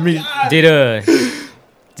rat meat.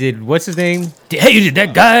 Did what's his name? Hey,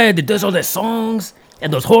 that guy that does all that songs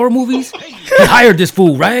and those horror movies? He hired this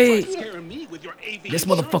fool, right? This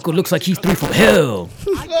motherfucker looks like he's 3 from hell.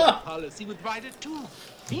 I got policy with Ryder too.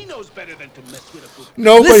 He knows better than to mess with a good.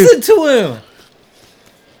 Nobody. Listen to him.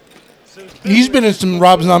 He's been in some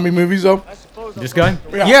Rob Zombie movies though. This guy?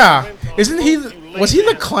 Yeah. Isn't he? Was he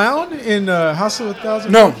the clown in House of a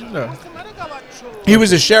Thousand? No. No. He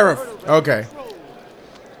was a sheriff. Okay.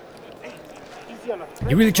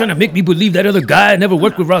 You really trying to make me believe that other guy never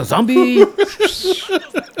worked with Rob Zombie?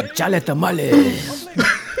 Chale tamales.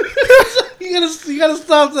 You gotta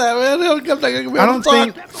stop that, man. I don't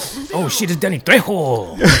think. Oh shit, it's Danny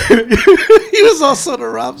Trejo. He was also in a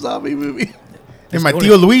Rob Zombie movie. And my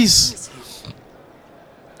Tío Luis.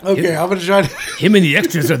 Okay, I'm gonna try to. Him and the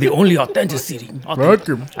extras are the only authenticity.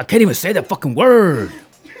 Welcome. I can't even say that fucking word.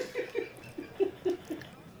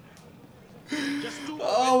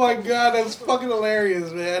 Oh my god, that's fucking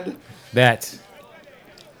hilarious, man. That.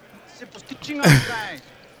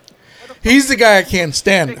 He's the guy I can't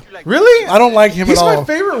stand. Really? I don't like him He's at all. my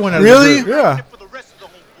favorite one. Out Really? Of the group. Yeah.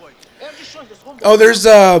 Oh, there's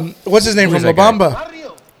what's his name Who from is that La Bamba?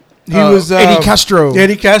 He was Eddie Castro.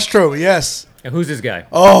 Eddie Castro, yes. And who's this guy?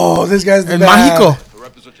 Oh, this guy's the And bad.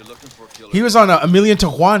 Mágico. He was on A Million to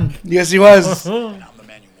One. Yes, he was. I'm the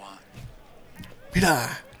man you want.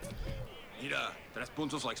 Mira. Mira, 3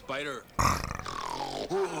 puntos like Spider. I'm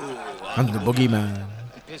the boogeyman.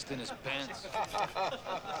 Pissed in his pants.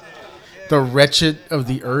 The wretched of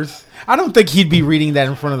the earth. I don't think he'd be reading that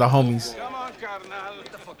in front of the homies. Come on, carnal.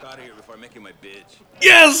 Get the fuck out of here before I make you my bitch.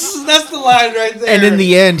 Yes, that's the line right there. And in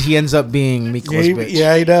the end, he ends up being Miklo's bitch.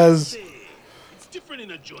 Yeah, he does. It's different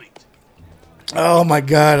in a joint. Oh my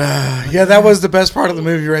god. Yeah, that was the best part of the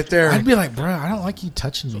movie right there. I'd be like, bro, I don't like you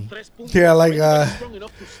touching me. Yeah, like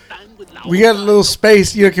we got a little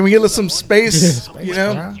space. You know, can we get some space? You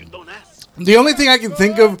know, the only thing I can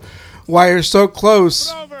think of why you're so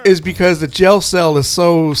close is because the jail cell is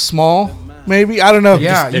so small. Maybe I don't know.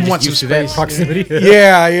 Yeah, They're you want just some used to that space. proximity.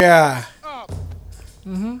 Yeah.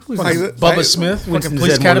 Who's Like, this? Bubba Smith, fucking Winston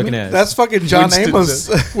Police Zedmore looking Academy. at? That's fucking John Amos.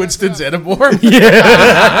 Winston Zedmore.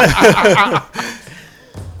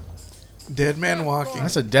 Dead man walking.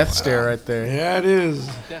 That's a death stare right there. Yeah, it is.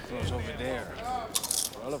 Death's over there.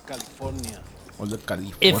 All of California.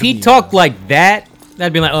 If he talked like that,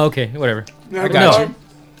 I'd be like, oh, okay, whatever. Yeah, I got you.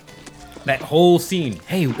 That whole scene.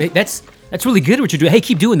 Hey, that's really good what you're doing. Hey,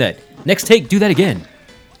 keep doing that. Next take, do that again.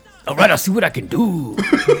 All right, I'll see what I can do.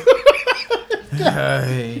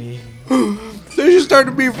 They should start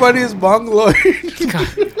to be funny as Mongoloid.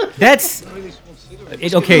 That's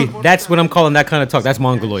okay. That's what I'm calling that kind of talk. That's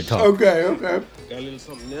Mongoloid talk. Okay. Got a little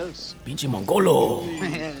something else. Pinche Mongolo.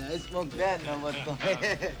 I smoke that, no, but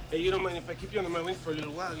Hey, you don't mind if I keep you under my wing for a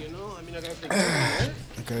little while, you know? I mean, I gotta take care of you,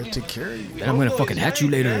 I gotta take care of you. And I'm gonna fucking hat you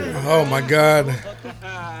later. Oh my god.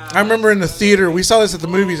 I remember in the theater, we saw this at the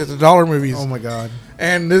movies, at the dollar movies. Oh my god.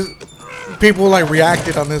 And this, people like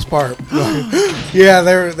reacted on this part. Yeah,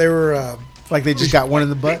 they were. Like they just got one in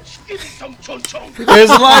the butt. Give me some chon-chon. There's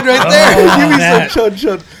a line right there. Oh, Give me that. some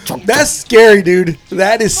chun. That's scary, dude.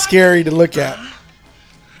 That is scary to look at,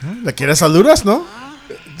 ¿Le quieres saludas, no?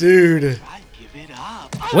 dude.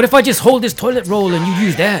 What if I just hold this toilet roll and you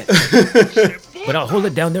use that? But I'll hold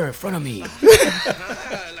it down there in front of me. La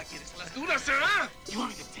quieres las duras, huh? You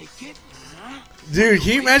want me to take it? Dude,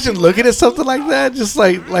 can you imagine looking at something like that? Just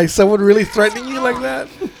like someone really threatening you like that?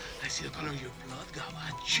 I see the color of your blood,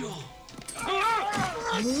 Gabacho.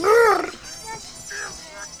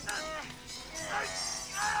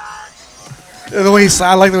 And the way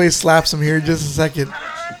I like the way he slaps him here. Just a second.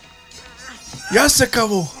 Ya se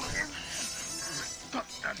acabó.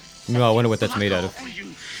 No, I wonder what that's made out of.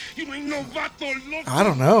 You ain't no vato, loco. I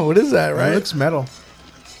don't know. What is that, It right? looks metal.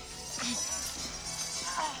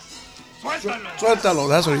 Suéltalo.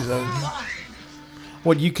 That's what he said.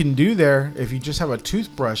 What you can do there, if you just have a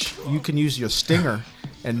toothbrush, you can use your stinger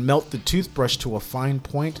and melt the toothbrush to a fine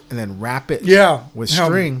point and then wrap it Yeah. with Yeah.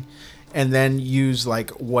 string. and then use like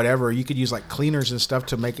whatever. You could use like cleaners and stuff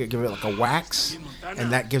to give it like a wax,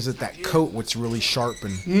 and that gives it that coat, which really sharp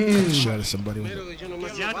and shot at somebody with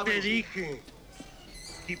it.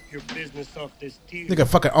 Keep your business off this TV. Look at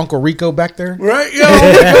fucking Uncle Rico back there. Right? Yo,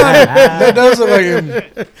 that does look like him.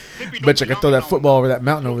 Bet you I could throw that football over that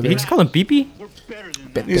mountain over Did there. he just call him Pee-Pee?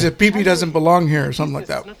 He said Pee-Pee doesn't belong here or something like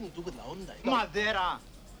that. Madera,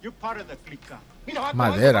 you're part of the clica.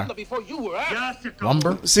 Madera.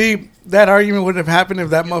 Lumber. See, that argument wouldn't have happened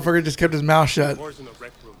if that motherfucker just kept his mouth shut.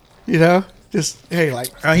 You know? Just, hey, like...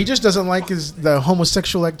 He just doesn't like the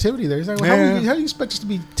homosexual activity there. He's like, well, how do you expect us to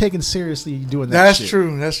be taken seriously doing that That's shit?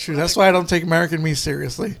 true. That's true. That's why I don't take American Me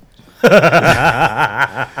seriously. Seems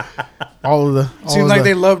like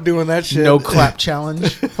they love doing that shit. No clap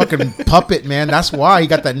challenge. Fucking Puppet, man. That's why he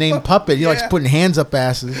got that name Puppet. He likes putting hands up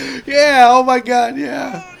asses. Yeah. Oh, my God.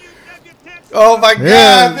 Yeah. Oh, my God.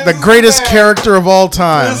 Yeah, the greatest character of all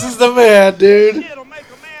time. This is the man, dude.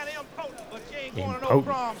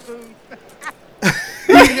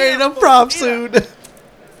 You ain't no prom soon.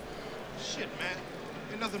 Shit, man.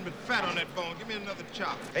 Ain't nothing but fat on that bone. Give me another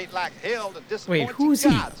chop. Hate like hell to disappoint Wait, who is he?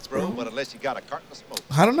 gods, bro. But unless you got a carton of smoke.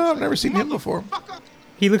 I don't know. I've never seen him before.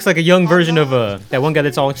 He looks like a young version of that one guy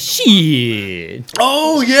that's all shit.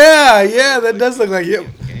 Oh, yeah. Yeah, that does look like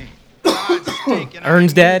him.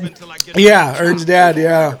 Ern's dad. Yeah, Ern's dad,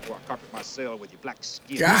 yeah.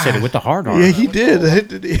 He said it with the hard R. Yeah, he did.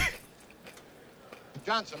 Did he?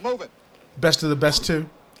 Johnson, move it. Best of the best, too.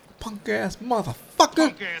 Punk ass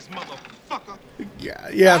motherfucker. Ass motherfucker.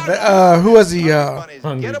 Yeah. Who was he? Hungry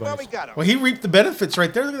Bunny. Well, he reaped the benefits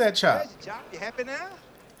right there. Look at that chop. You happy now?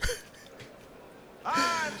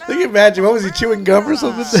 Can you imagine? What was he, chewing gum or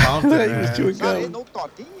something? Something, He was man. chewing gum. No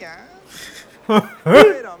tortilla.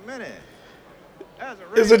 Wait a minute.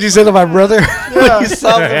 That's what you said to my brother. You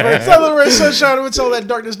saw the It's all the ray sunshine. What's all that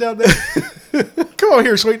darkness down there? Come on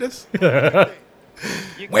here, sweetness.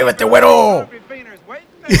 Muévete, güero.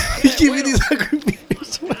 Give me these hungry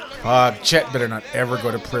beers. Chet better not ever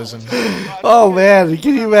go to prison. Oh man,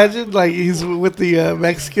 can you imagine? Like he's with the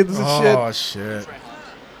Mexicans and shit. Oh, shit.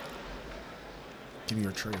 Give me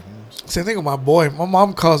your tray, Holmes. Same thing with my boy. My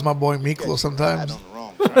mom calls my boy Miklo sometimes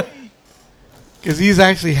because he's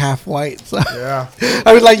actually half white. So. Yeah.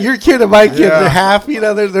 I mean, like your kid and my kid, Yeah. they're half. You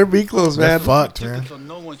know, they're Miklos, They're man. fucked, man.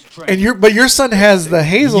 And your son has the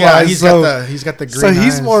hazel Yeah, eyes, he's so got the green so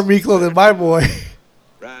he's eyes. more Miklo than my boy.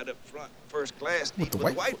 Right up front, first class, with the the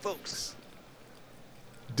white white folks.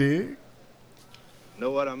 Dig.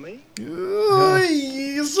 Know what I mean?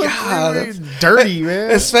 God, that's dirty,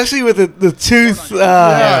 man. Especially with the tooth.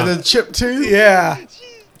 Yeah, the chip tooth. Yeah.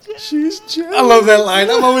 She's jealous. I love that line.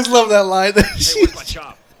 I've always loved that line. Where's my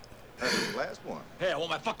chop? That's the last one. Hey, I want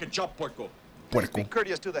my fucking chop, Porco. Please be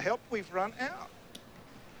courteous to the help. We've run out.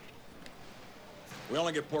 We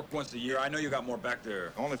only get pork once a year. I know you got more back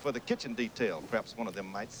there. Only for the kitchen detail. Perhaps one of them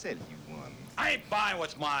might sell you one. I ain't buying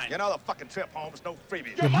what's mine. You know the fucking trip, Holmes. No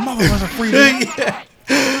freebies. Your mother was a free.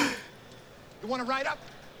 You want to ride up?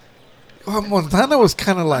 Well, Montana was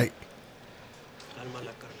kind of like.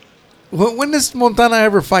 When does Montana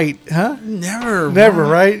ever fight? Huh? Never,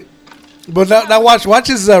 right? But now watch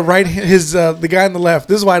his right, the guy on the left.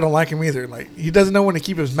 This is why I don't like him either. Like he doesn't know when to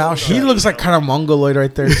keep his mouth shut. He looks like kind of mongoloid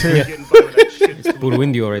right there too. It's Puro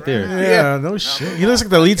Indio right there. Yeah, no shit. He looks like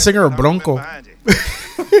the lead singer of Bronco.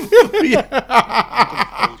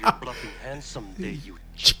 Someday, you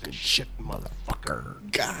chicken shit motherfucker.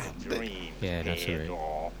 God. Yeah, that's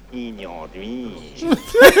right. In your dreams.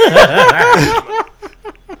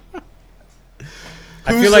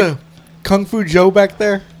 I Who's feel like Kung Fu Joe back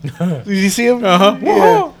there? Did you see him?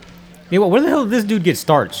 yeah. Where the hell did this dude get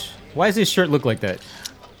starch? Why does his shirt look like that?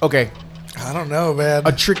 Okay, I don't know, man.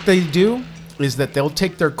 a trick they do is that they'll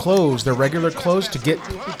take their clothes, their regular clothes, to get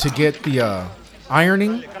the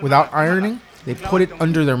ironing without ironing. They put it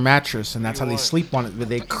under their mattress, and that's how they sleep on it. But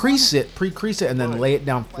they pre-crease it, and then lay it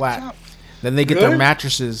down flat. Then they get their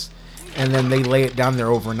mattresses, and then they lay it down there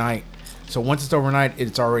overnight. So once it's overnight,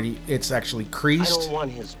 it's actually creased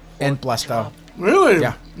and plastado. Really?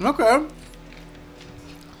 Yeah. Okay.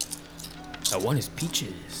 I want his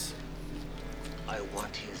peaches. I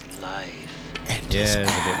want his life. And Yeah, his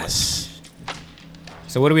it's a bit ass.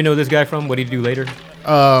 So what do we know this guy from? What did he do later?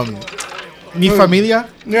 Mi Familia.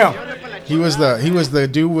 Yeah. He was the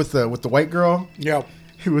dude with the white girl. Yeah.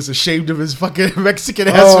 He was ashamed of his fucking Mexican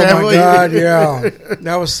ass Oh family. my God, yeah.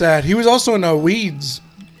 That was sad. He was also in Weeds.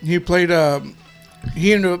 He played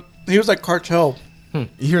he was like Cartel. You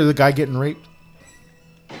hear the guy getting raped?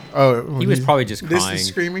 Oh, He was probably just This crying. is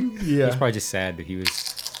screaming. He was yeah. probably just sad that he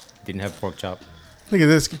didn't have pork chop. Look at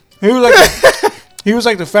this. He was like He was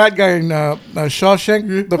like the fat guy in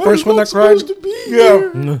Shawshank, the first one I'm that cried. supposed to be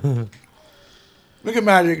Yeah. Look at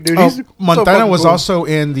Magic, dude. He's so Montana fucking was cool. also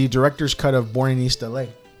in the director's cut of Born in East LA.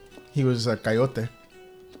 He was a coyote.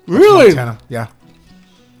 Really? Montana. Yeah.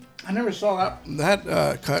 I never saw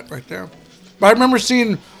that cut right there. But I remember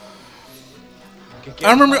seeing.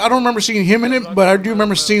 I don't remember seeing him in it, but I do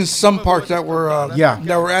remember seeing some parts that were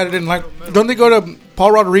that were added in. Like, don't they go to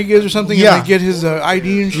Paul Rodriguez or something? Yeah. And they get his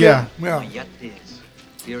ID and shit. Yeah.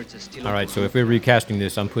 All right, so if we're recasting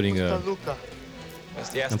this, I'm putting Liev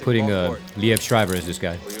Schreiber as this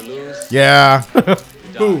guy. Yeah.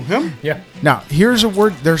 Who? Him? Yeah. Now, here's a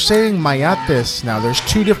word. They're saying mayates. Now, there's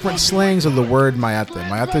two different slangs of the word mayate.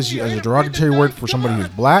 Mayate is a derogatory word for somebody who's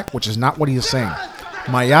black, which is not what he is saying.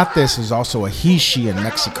 Mayates is also a he, she in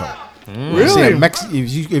Mexico. You say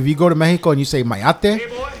if you go to Mexico and you say mayate,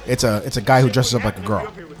 it's a guy who dresses up like a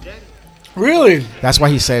girl. Really? That's why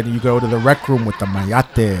he said you go to the rec room with the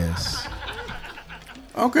mayates.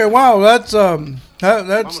 Okay. Wow. That's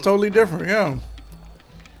that's totally different. Yeah.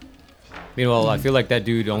 Meanwhile, I feel like that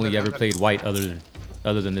dude only ever played white other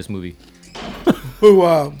than this movie. Who?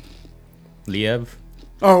 Liev.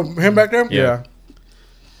 Oh, him back there. Yeah.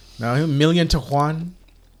 Now, Million to Juan.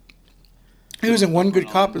 He was in One Good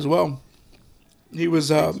Cop as well. He was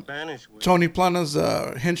Spanish. Tony Plana's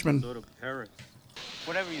henchman.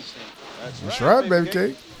 Whatever you say. That's right, baby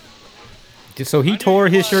cake. So he tore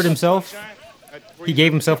his shirt himself. He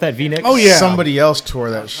gave himself that V-neck. Oh yeah. Somebody else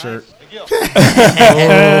tore that shirt.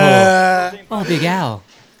 Oh, Big Al.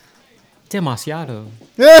 Demasiado.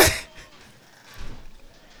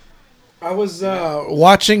 I was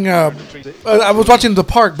watching. I was watching The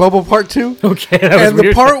Park, Bobo Part 2. Okay, that was And the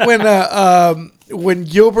weird. part when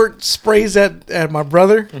Gilbert sprays at my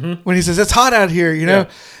brother when he says it's hot out here, you know,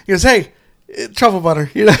 he goes, "Hey, truffle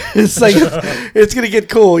butter," you know, it's like it's gonna get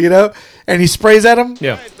cool, you know, and he sprays at him.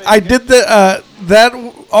 Yeah. I did the that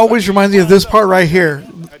always reminds me of this part right here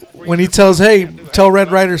when he tells, "Hey, tell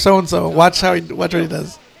Red Ryder so and so." Watch what he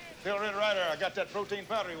does. Tell Red Ryder I got that protein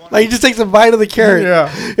powder he wanted. Like he just takes a bite of the carrot.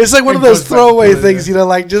 Yeah. It's like one of It those goes back throwaway to it, things, you know,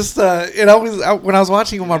 like just it always when I was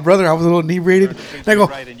watching with my brother, I was a little inebriated, and I go,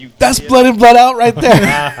 "That's blood in, blood out right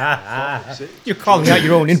there." You're calling out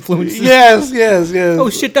your own influences. yes. Oh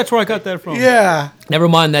shit, that's where I got that from. Yeah. Never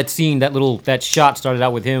mind that scene. That shot started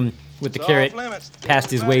out with him with the carrot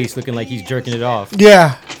past his waist, looking like he's jerking it off.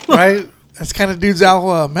 Yeah. Right. That's the kind of dudes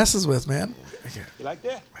Al messes with, man. You like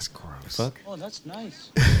that? That's gross. Fuck. Oh, that's nice.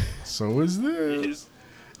 So is this.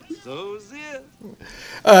 So is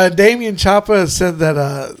it. Damien Chapa said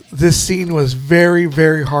that this scene was very,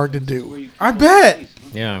 very hard to do. I bet.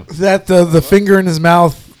 Yeah. That the finger in his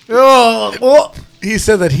mouth. Oh, he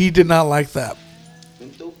said that he did not like that.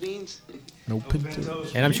 Pinto beans. No pinto.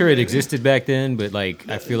 And I'm sure it existed back then, but like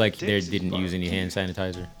I feel like they didn't use any hand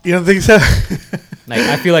sanitizer. You don't think so? Like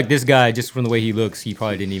I feel like this guy, just from the way he looks, he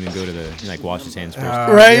probably didn't even go to the wash his hands first.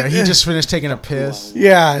 Right? Yeah, he just finished taking a piss.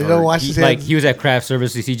 Yeah, you don't watch his Like hands. he was at craft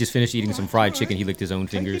services, he just finished eating some fried chicken. He licked his own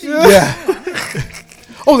fingers. Yeah.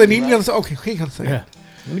 Oh, they need me on the. Okay, hang on a second. Yeah.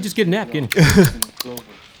 Let me just get a napkin.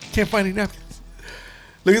 Can't find any napkins.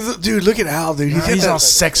 Look at dude. Look at Al, dude. He's He's got all that.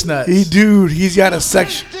 sex nuts. He's got a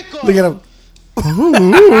section. Look at him.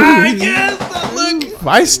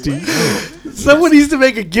 Feisty. Someone needs to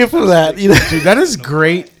make a gif of that. You know, Dude, that is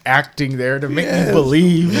great acting there to make you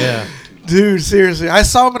believe. Yeah. dude. Seriously, I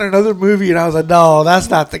saw him in another movie and I was like, no, that's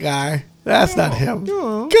not the guy. That's not him.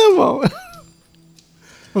 Come on.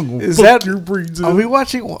 Is that? Are we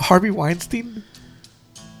watching Harvey Weinstein?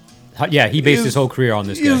 Yeah, he based his whole career on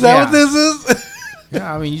this guy. Is that Yeah. what this is?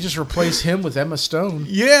 Yeah, I mean, you just replace him with Emma Stone.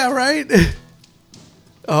 Yeah, right.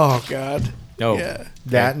 Oh God. No. Yeah.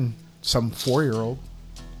 That and some 4-year-old.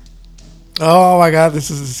 Oh my God, this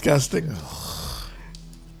is disgusting.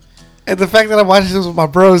 And the fact that I'm watching this with my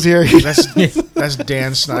bros here. That's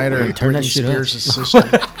Dan Snyder and Turn that Britney shit up. Spears' sister.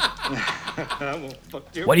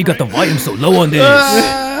 Why do you got the volume so low on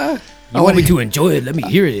this? You want me to enjoy it? Let me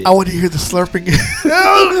hear it. I want to hear the slurping.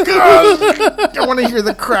 Oh, God. I want to hear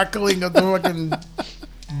the crackling of the fucking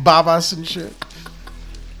babas and shit.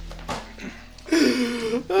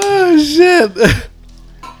 Oh shit.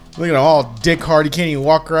 Look at him, all dick hard. He can't even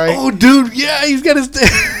walk right. Oh dude, yeah, he's got his.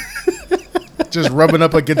 Just rubbing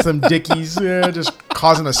up against them dickies. Yeah, just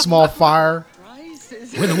causing a small fire.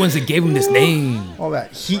 We're the ones that gave him this name. All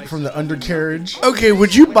that heat from the undercarriage. Okay,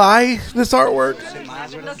 would you buy this artwork?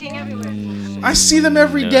 I see them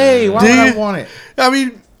every day. Why would I want it? I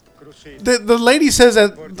mean, the lady says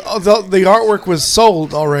that the artwork was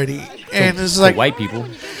sold already, and it's For like, white people.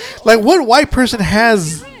 like what white person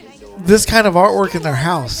has this kind of artwork in their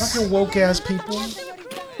house? Fucking woke ass people.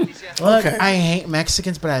 Look, Okay. I hate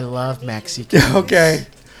Mexicans, but I love Mexicans. Okay.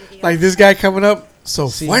 Like this guy coming up, so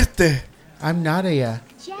fuerte. I'm not a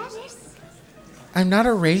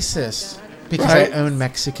racist because Right. I own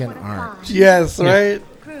Mexican art. Yes, right?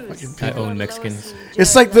 I own Mexicans.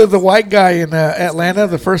 It's like the white guy in Atlanta,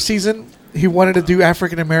 the first season. He wanted to do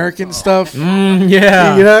African American stuff.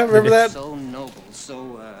 Yeah. You know, remember that? So noble,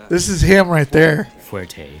 so, This is him right there.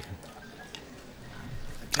 Fuerte.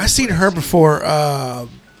 I seen her before.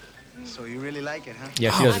 So you really like it, huh?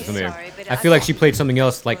 Yeah, she does it familiar. I feel like she played something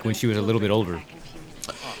else like when she was a little bit older.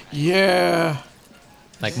 Yeah.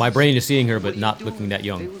 Like my brain is seeing her, but not looking that They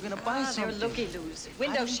young. were gonna buy They're something. looky-loos,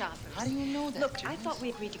 window shoppers. How do you know that? Look, I thought we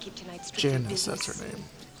agreed to keep tonight strictly Janice, that's her business. name.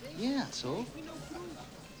 Yeah, so?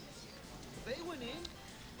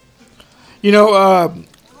 You know,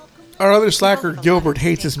 our other slacker, Gilbert,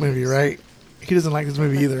 hates this movie, right? He doesn't like this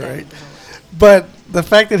movie either, right? But the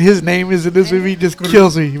fact that his name is in this movie just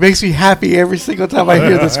kills me. It makes me happy every single time I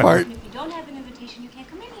hear this part. If you don't have an invitation, you can't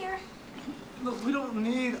come in here. Look, we don't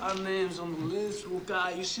need our names on the list, little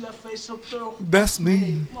guy. You see that face up there? That's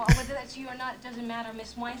me. Well, whether that's you or not, it doesn't matter.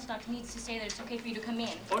 Miss Weinstock needs to say that it's okay for you to come in.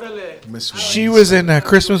 Orale. Miss She was in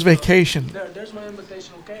Christmas Vacation. There's my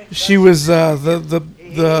invitation, okay? She was the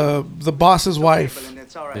boss's wife.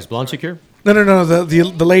 Is blonde chick here? No,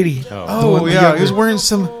 the lady. Oh, The yeah. younger- He was wearing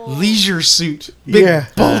some leisure suit. Big, Yeah.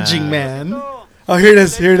 bulging man. Oh, here it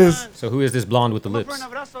is. Here it is. So who is this blonde with the lips?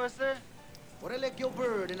 Orale,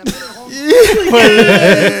 Gilbert, in a minute, homie.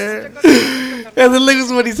 And then look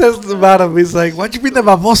at what he says about him. He's like, "Why'd you bring the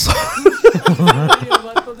baboso?"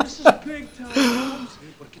 This is big time.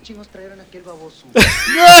 ¿Por qué chingos trajeron aquel baboso?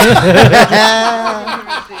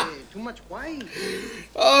 Too much wine.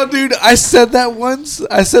 Oh, dude, I said that once.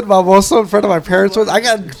 I said baboso in front of my parents once. I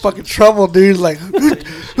got in fucking trouble, dude. Like,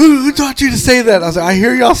 who taught you to say that? I was like, I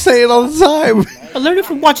hear y'all say it all the time. I learned it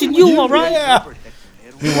from watching you, all right? Yeah.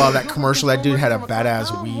 Meanwhile, that commercial, that dude had a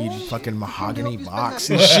badass weed fucking mahogany box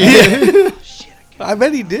and shit. I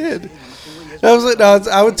bet he did. I was like, no,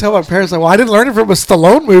 I would tell my parents, like, well, I didn't learn it from a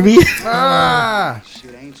Stallone movie. Ah.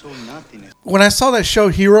 Shit, I ain't sold nothing. When I saw that show,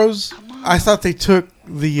 Heroes, I thought they took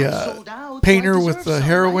the painter with the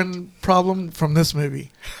heroin problem from this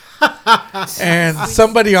movie. And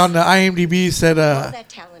somebody on the IMDb said, That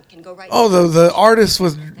talent can go right oh, the artist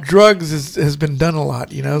with drugs has been done a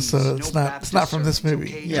lot, you know, so it's not from this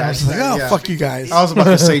movie. Yeah, I was like, oh, yeah. fuck you guys. I was about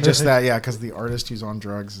to say just that, yeah, because the artist who's on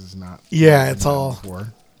drugs is not. Yeah, it's all.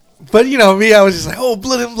 For. But, you know, me, I was just like, oh,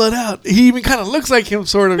 blood in, blood out. He even kind of looks like him,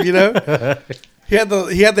 sort of, you know. He had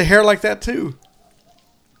the hair like that, too.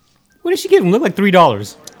 What did she give him? Looked like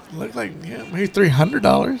 $3. Looked like, yeah, maybe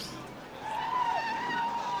 $300.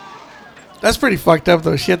 That's pretty fucked up,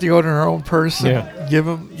 though. She had to go to her own purse and Yeah. give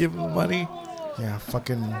him the money. Yeah,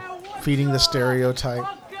 fucking feeding the stereotype.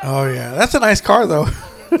 Oh, yeah. That's a nice car, though.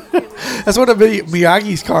 That's one of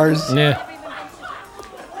Miyagi's cars. Yeah.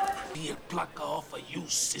 Be a plucker off of you,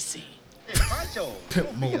 sissy.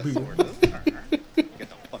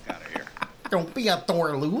 Don't be a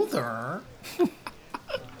Thor Luther.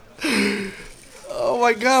 Oh,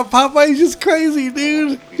 my God. Popeye's just crazy,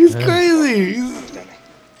 dude. He's crazy.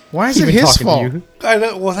 Why is He's it been his talking to fault? you. I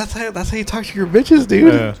know. Well, that's how you talk to your bitches,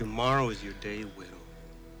 dude. Tomorrow is your day, widow.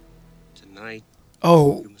 Tonight,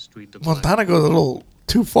 Oh, you must read the Montana goes a little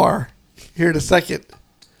too far here in a second.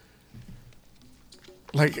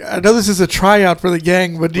 Like, I know this is a tryout for the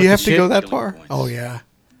gang, but do you What have the to go shit? that Killing far? points. Oh, yeah.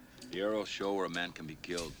 The arrow show where a man can be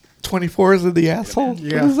killed. 24 is in the asshole?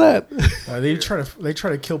 Yeah. What is that? They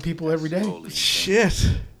try to kill people every day. Slowly, Shit.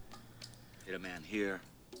 hit a man here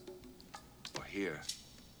or here.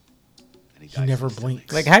 And He dies never instantly.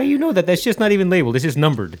 blinks. Like, how do you know that? That's just not even labeled. It's just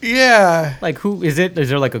numbered. Yeah. Like, who is it? Is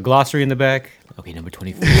there like a glossary in the back? Okay, number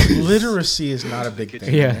 24. Literacy is not a big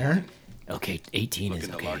thing Yeah. there. Okay, 18 Look is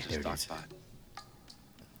in the okay. largest There it dark is. spot.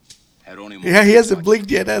 Geronimo Yeah, he hasn't watched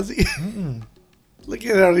blinked yet, has he? Look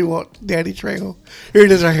at how he want Daddy Trejo. Here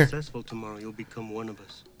it is right here. successful tomorrow, you'll become one of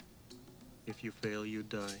us. If you fail, you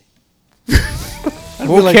die. I'd be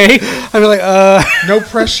like, Okay. I'd be like, No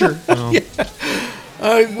pressure.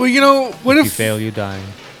 well, you know, what If you if... fail, you die.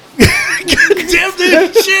 Damn,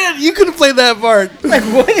 dude, shit, you could have played that part. Like,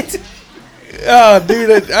 what? Oh,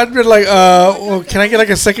 dude, I'd been like, well, can I get like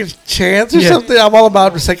a second chance or Yeah. something? I'm all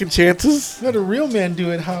about second chances. Let a real man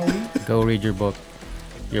do it, Howie. Go read your book.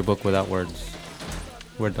 Your book without words.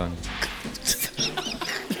 We're done.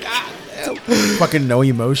 Fucking no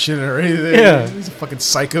emotion or anything. Yeah. He's a fucking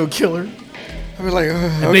psycho killer. I'd be like,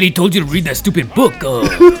 I bet he told you to read that stupid book.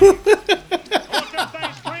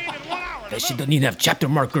 That shit doesn't even have chapter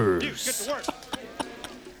markers.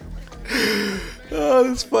 oh,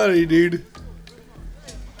 that's funny, dude.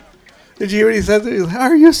 Did you hear what he said? He's like,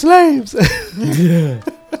 are you slaves? Yeah.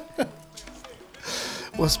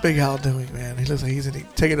 What's Big Al doing, man? He looks like he's gonna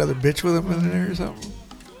take another bitch with him in there or something.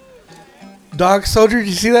 Dog Soldier, did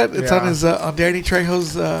you see that? It's on his on Danny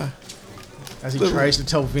Trejo's. As he tries to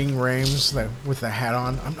tell Ving Rhames that with the hat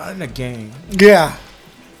on, I'm not in a gang. Yeah,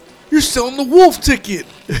 you're selling the wolf ticket.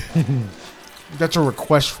 That's a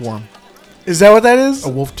request form. Is that what that is? A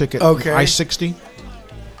wolf ticket. Okay. I-60.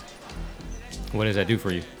 What does that do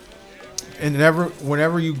for you? And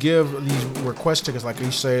whenever you give these request tickets, like you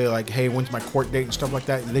say, like, hey, when's my court date and stuff like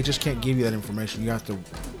that, they just can't give you that information. You have to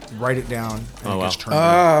write it down and it gets turned in.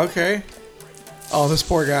 Okay. Oh, this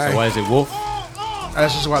poor guy. So why is it wolf?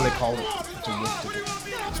 That's just why they called it. It's a wolf ticket.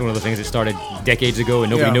 It's one of the things that started decades ago and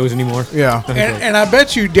nobody knows anymore. Yeah. And I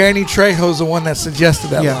bet you Danny Trejo's the one that suggested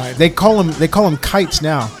that line. They call them kites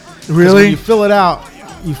now. Really? When you fill it out,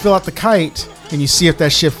 you fill out the kite and you see if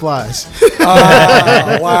that shit flies.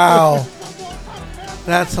 Oh, wow.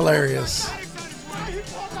 That's hilarious.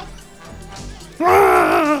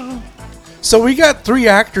 So we got 3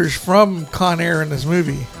 actors from Con Air in this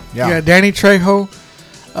movie. Yeah. You got Danny Trejo.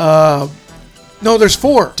 No, there's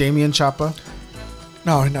 4. Damian Chapa.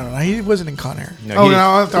 No, he wasn't in Con Air. No,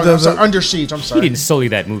 I'm sorry, Under Siege. I'm he sorry. didn't sully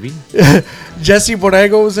that movie. Jesse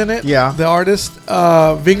Borrego was in it. Yeah. The artist.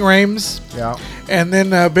 Ving Rhames. Yeah. And then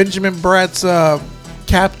Benjamin Bratt's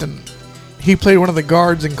captain. He played one of the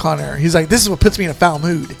guards in Con Air. He's like, this is what puts me in a foul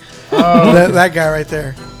mood. That guy right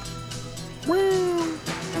there.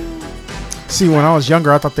 See, when I was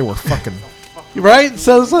younger, I thought they were fucking. Right?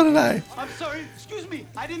 So did I. I'm sorry. Excuse me.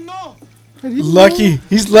 I didn't know. Lucky.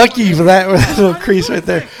 He's lucky for that little crease right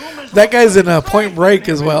there. That guy's in Point Break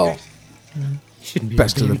as well. Shouldn't be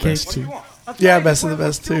Best of the baby best, cakes. too. Yeah, best of the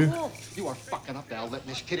best, too. You are fucking up now, letting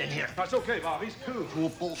this kid in here. That's okay, Bob. He's cool. Cool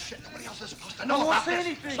bullshit. Nobody else is supposed to I know won't about say this.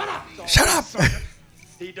 anything. Shut up. Shut up.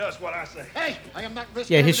 He does what I say. Hey, I am not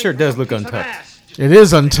risking Yeah, his anything shirt does for a look piece of untucked. ass. It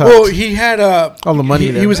is untucked. Well, he had all the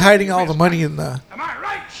money. He was hiding all the money in Am I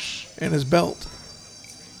right? his belt.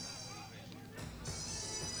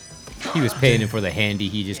 He was paying him for the handy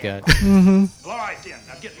he just got. Well, all right, then.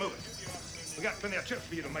 Now get moving. We got plenty of trips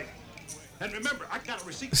for you to make. And remember, I got a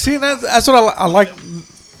receipt. See, that's what I like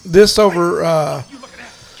this over You look at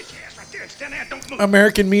that. Get your ass right there and stand there. Don't move.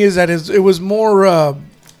 American Me is that it was more.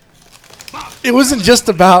 It wasn't just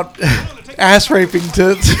about ass raping.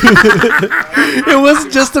 It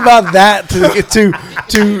wasn't just about that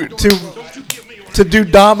to do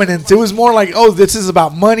dominance. It was more like, oh, this is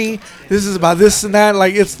about money. This is about this and that.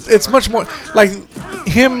 Like it's much more like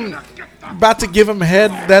him about to give him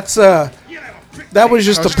head. That was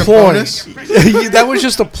just a ploy. That was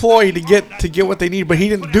just a ploy to get what they need, but he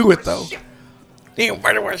didn't do it though. He ain't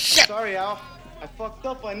worried about shit. Sorry, Al. I fucked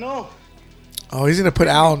up. I know. Oh, he's gonna put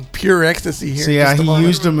Al in pure ecstasy here. So in yeah, just a he moment.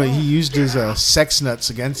 used him. He used his sex nuts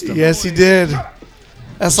against him. Yes, he did.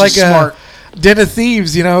 That's like Which is smart. Den of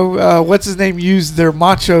Thieves. You know, what's his name? Used their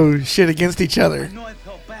macho shit against each other. I know I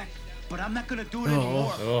fell back, but I'm not gonna do it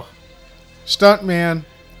anymore. Oh. Stunt man.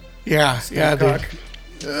 Yeah, yeah, dude.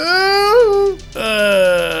 We don't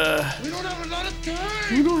have a lot of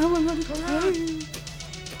time. We don't have enough time.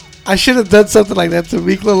 I should have done something like that to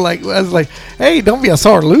Miklo. Like I was like, "Hey, don't be a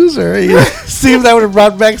sore loser." See if that would have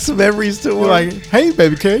brought back some memories to him. Like, hey,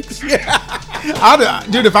 baby cakes. Yeah.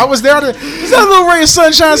 Dude, if I was there, is that a little ray of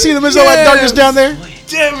sunshine? See the middle of that darkness down there?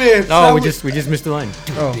 Damn it! Oh, we just missed the line.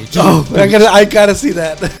 Oh, I gotta see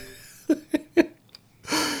that.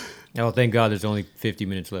 Oh, thank God, there's only 50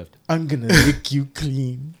 minutes left. I'm gonna lick you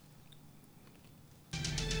clean.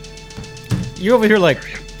 You're over here like,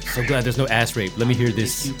 so glad there's no ass rape. Let me hear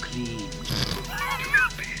this.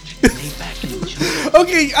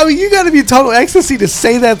 Okay, I mean, you gotta be total ecstasy to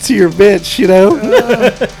say that to your bitch, you know?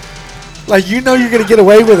 Like, you know you're gonna get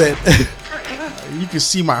away with it. You can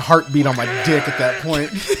see my heartbeat on my dick at that point.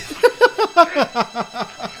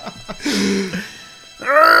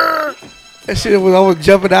 That shit was almost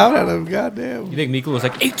jumping out at him. Goddamn. You think Miklo was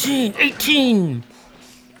like, 18, 18?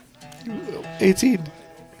 18.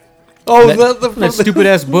 Oh, that stupid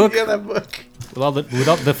ass book? Yeah, that book.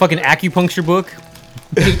 Without the fucking acupuncture book?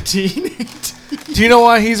 18. Do you know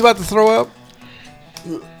why he's about to throw up?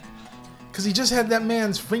 Because he just had that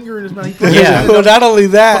man's finger in his mouth. Yeah. Well, not only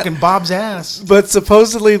that, Fucking Bob's ass. but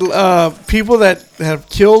supposedly people that have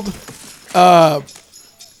killed,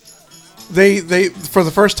 they for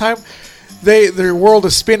the first time, their world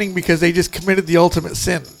is spinning because they just committed the ultimate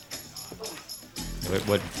sin.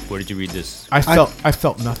 Where did you read this? I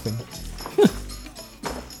felt nothing.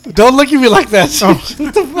 Don't look at me like that. Oh.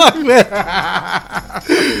 What the fuck, man?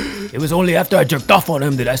 It was only after I jerked off on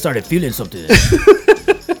him that I started feeling something.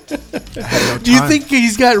 Do you think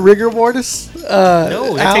he's got rigor mortis?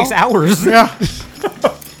 No, that takes hours. Yeah.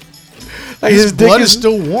 Like his dick blood is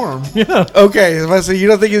still warm. Yeah. Okay, if I say you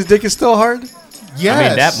don't think his dick is still hard? Yes. I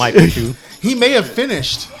mean, that might be true. He may have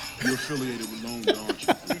finished. You're affiliated with Lone, aren't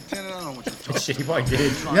you? Lieutenant, I don't know what you're talking Shit, he probably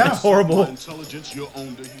did. Yeah. That's horrible. Intelligence, you're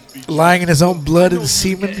owned it. He's beat Lying in his own blood and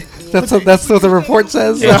semen. That's what the report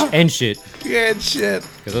says. And shit. Yeah, and shit.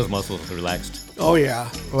 Because those muscles are relaxed. Oh yeah.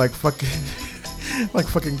 Like fucking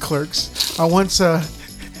Clerks. I once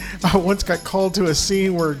got called to a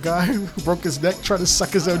scene where a guy who broke his neck tried to suck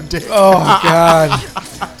his own dick. Oh God.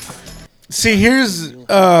 See, here's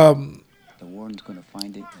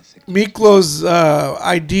Miklo's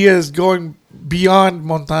ideas going beyond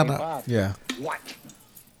Montana. Yeah. What?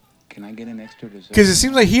 Can I get an extra dessert? Because it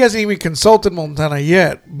seems like he hasn't even consulted Montana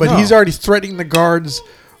yet, but No. he's already threatening the guards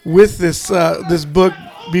with this this book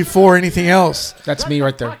before anything else. That's me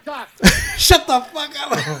right there. Shut the fuck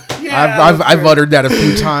up. I've uttered that a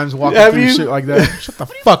few times walking Have through you? shit like that. Shut the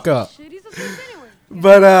fuck up.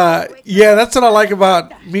 But yeah, that's what I like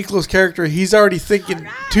about Miklo's character. He's already thinking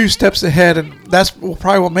 2 steps ahead, and that's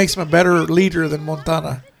probably what makes him a better leader than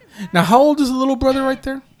Montana. Now, how old is the little brother right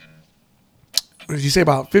there? What did you say,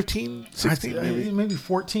 about 15, 16 Maybe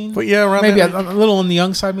 14. But yeah, around maybe that a little on the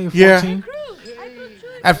young side, maybe Yeah. 14.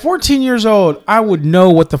 At 14 years old, I would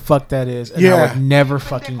know what the fuck that is, and I Yeah. would never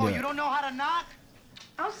fucking do You it. don't know how to knock?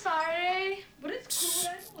 I'm sorry, but it's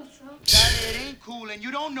cool. I know what's up. That it ain't cool, and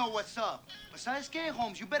you don't know what's up. Besides, gay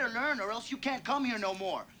Holmes, you better learn, or else you can't come here no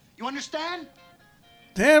more. You understand?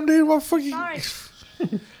 Damn, dude, what fucking... Sorry.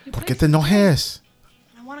 ¿Por qué te enojes?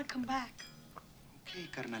 I want to come back. Okay,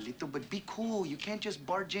 carnalito, but be cool. You can't just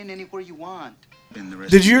barge in anywhere you want.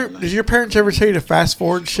 Did your parents ever tell you to fast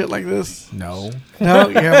forward shit like this? No. No?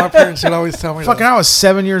 Yeah, my parents would always tell me Fucking, that. I was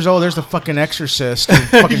 7 years old. There's the fucking exorcist who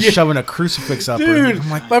fucking shoving a crucifix up her. Dude, I'm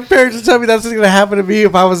like, my parents would tell me that's what's gonna happen to me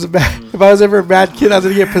if I was ever a bad kid. I was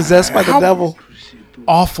gonna get possessed by the devil.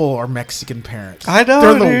 awful are Mexican parents. I know,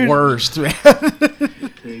 they're the dude. worst, man.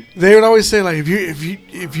 They would always say like,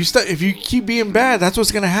 if you keep being bad, that's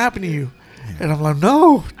what's gonna happen to you. And I'm like,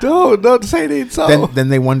 no, don't say it ain't so. Then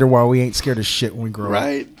they wonder why we ain't scared of shit when we grow up.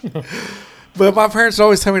 Right. But my parents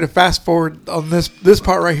always tell me to fast forward on this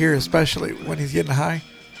part right here, especially when he's getting high.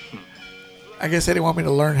 I guess they didn't want me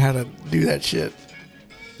to learn how to do that shit.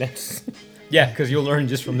 Yeah, because you'll learn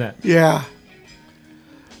just from that. Yeah.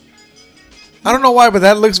 I don't know why, but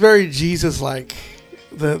that looks very Jesus-like.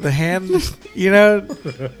 The hand, you know?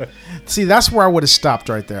 See, that's where I would have stopped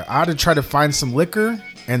right there. I'd have tried to find some liquor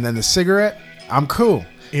and then the cigarette. I'm cool.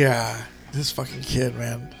 Yeah. This fucking kid,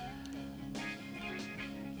 man.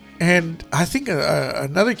 And I think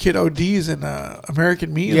another kid ODs in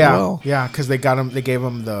American Me as well. Yeah, because they gave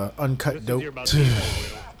him the uncut dope.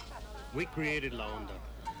 We created La Onda.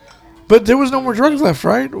 But there was no more drugs left,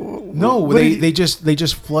 right? No, What they did he-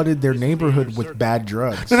 just flooded their neighborhood with bad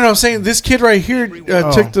drugs. No, I'm saying this kid right here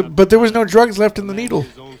took the, but there was no drugs left in the needle.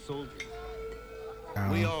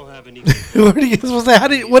 We all have an ego.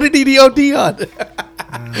 What did he OD on?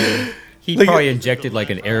 He Like- probably injected like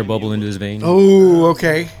an air bubble into his vein. Oh,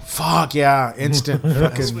 okay. Fuck yeah, instant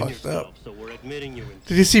That's fucking. fucked up. So we're admitting you.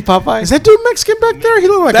 Did you see Popeye? Is that dude Mexican back there? He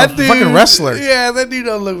looked like that a fucking wrestler. Yeah, that dude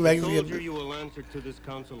don't look Soldier, Mexican. you will answer to this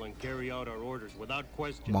council and carry out our orders without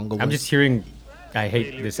question. Mongoloid. I'm just hearing. I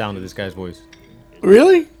hate the sound of this guy's voice.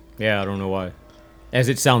 Really? Yeah, I don't know why. As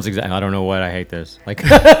it sounds exactly. I don't know why I hate this. Like.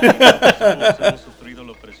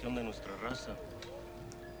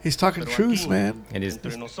 He's talking truth, man. And his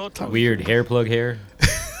weird hair plug hair.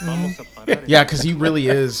 Yeah, because he really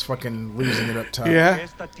is fucking losing it up top. Yeah.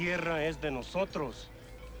 Esta tierra es de nosotros.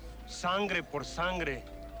 Sangre por sangre.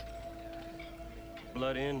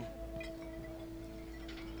 Blood in.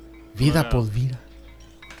 Vida por vida.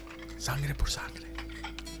 Sangre por sangre.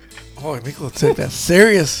 Oh, Miklo took that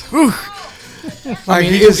serious. Whew. I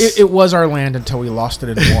mean, it was our land until we lost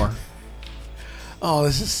it in war. Oh,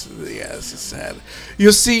 this is sad.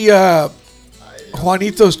 You'll see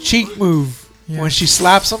Juanito's cheek move when she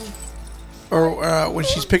slaps him, or when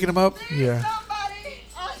she's picking him up. Yeah.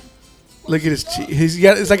 Look at his cheek.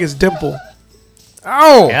 It's like his dimple.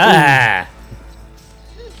 Oh. Yeah.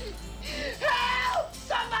 Help!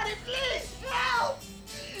 Somebody please! Help!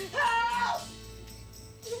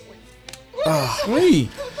 Help! Hey.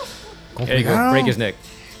 There you go. Break his neck.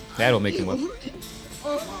 That'll make him up.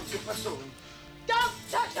 Don't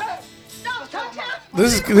touch her! Don't touch her!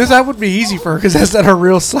 This that would be easy for her because that's not her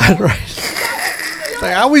real side, right? It's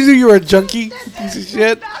like, I always knew you were a junkie, piece of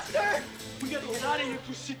shit. We gotta get out of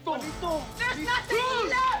There's nothing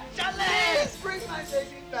left. Please bring my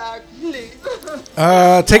baby back, please.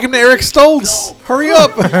 Take him to Eric Stoltz. Hurry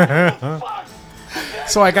up.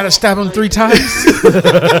 So I gotta stab him 3 times?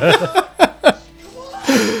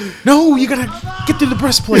 No, you gotta get through the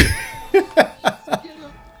breastplate.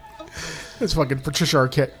 It's fucking Patricia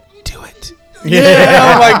Arquette. Do it.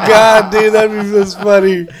 Yeah. Oh my god, dude, that'd be this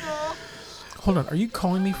funny. Hold on, are you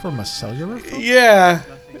calling me from a cellular phone? Yeah.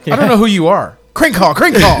 I don't know who you are. Crank call.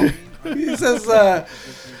 He says,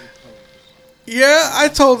 yeah, I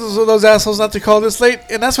told those assholes not to call this late,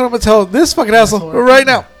 and that's what I'm gonna tell this fucking asshole right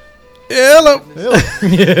now. Hello.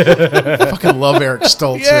 I fucking love Eric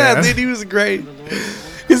Stoltz. Yeah, man. dude, he was great.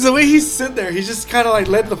 Because the way he's sitting there, he's just kind of like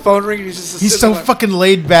letting the phone ring. And he's so fucking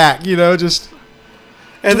laid back, you know, just.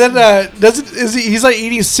 And then he's like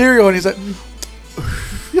eating cereal, and he's like,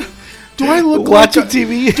 do I look watching like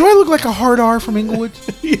TV? Do I look like a hard R from Inglewood?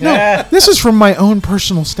 No, this is from my own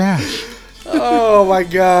personal stash. Oh my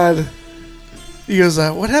god. He goes,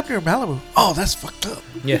 what happened to your Malibu? Oh, that's fucked up.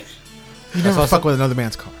 Yeah. You never fuck with another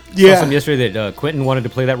man's car. Yeah. I saw something yesterday that Quentin wanted to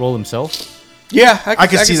play that role himself. Yeah, I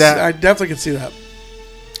can see that. I definitely can see that.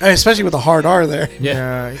 Especially with the hard R there.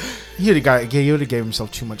 Yeah. He would have gave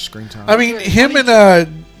himself too much screen time. I mean, him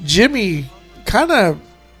and Jimmy kind of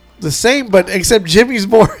the same, but except Jimmy's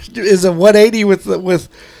more is a 180 with.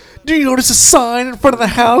 Do you notice a sign in front of the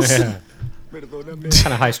house? Yeah.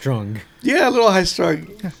 Kind of high strung. Yeah, a little high strung.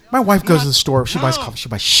 My wife goes to the store. She buys coffee. She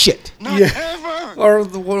buys shit. Yeah. Or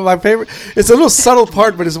one of my favorite. It's a little subtle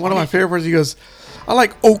part, but it's one of my favorite parts. He goes, "I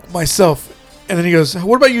like oak myself," and then he goes,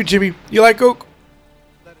 "What about you, Jimmy? You like oak?"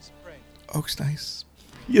 Oak's nice.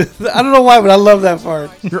 Yeah, I don't know why, but I love that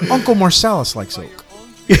part. Your Uncle Marcellus likes oak.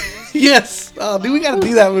 Yes. Oh, dude, we got to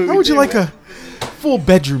do that movie. How would you like a full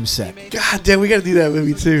bedroom set? God damn, we got to do that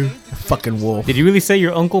movie too. Fucking wolf. Did you really say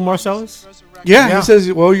your Uncle Marcellus? Yeah, he says.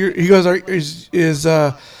 Well, he goes. Is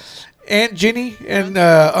Aunt Jenny and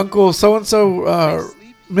Uncle so and so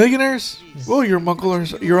millionaires? Well, your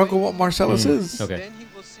Uncle Marcellus is. Okay.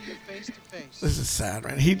 This is sad,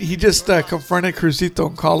 man. He just confronted Crucito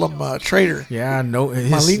and called him traitor. Yeah, no,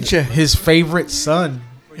 Malinche. his favorite son.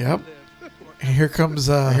 Yep. And here comes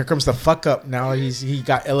the fuck up. Now he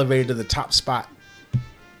got elevated to the top spot.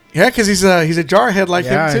 Yeah, because he's a jarhead like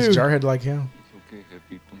him too. Yeah, he's jarhead like him.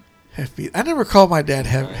 Jefito. I never called my dad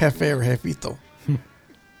Jefe or Jefito.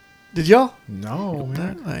 Did y'all? No,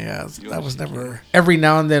 man. Yeah, that was never. Every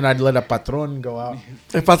now and then I'd let a patron go out.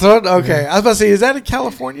 A patron? Okay. I was about to say, is that a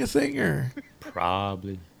California thing or?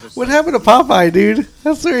 Probably. What happened to Popeye, dude?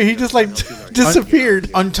 That's where he just like disappeared.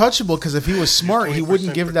 Untouchable, because if he was smart, he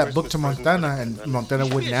wouldn't give that book to Montana, and Montana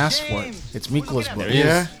wouldn't ask for it. It's Mikula's book.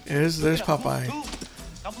 Yeah, there's Popeye.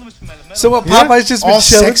 So what? Popeye's just been all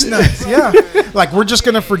chilling. sex nuts. Yeah, like we're just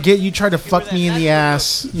gonna forget you tried to fuck me in the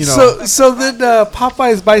ass. You know. So then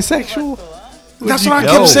Popeye's bisexual. That's what I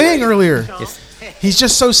kept saying earlier. He's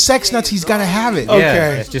just so sex nuts. He's got to have it. Okay.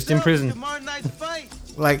 Yeah, it's just in prison.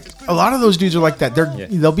 Like a lot of those dudes are like that.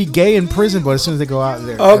 They'll be gay in prison, but as soon as they go out,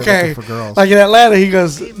 they're okay. looking for girls. Like in Atlanta, he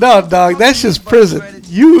goes, "No, dog, that's just prison.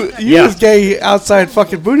 You was gay outside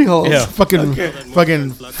fucking booty holes. Yeah. fucking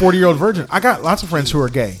 40-year-old virgin. I got lots of friends who are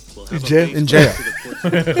gay in jail. In jail.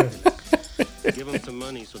 Give them some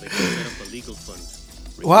money so they can set up a legal fund.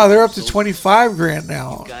 Wow, they're up to $25,000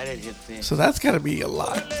 now. So that's got to be a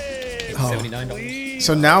lot. $79.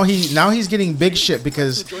 So now he's getting big shit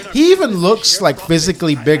because he even looks like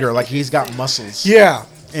physically bigger, like he's got muscles. Yeah.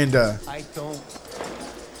 And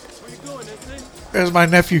there's my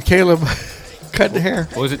nephew Caleb cutting hair.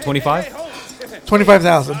 What was it? 25?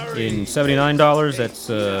 25,000 in $79. That's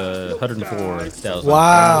 104,000.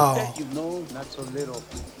 Wow.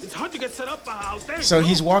 It's hard to get set up out there. So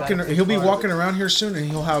he'll be walking around here soon, and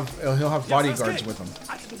he'll have bodyguards with him.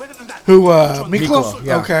 Who? Miklo?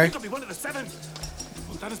 Yeah. Okay. Be one of the 7.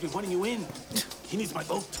 Montana's been wanting you in. He needs my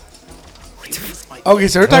vote. Okay,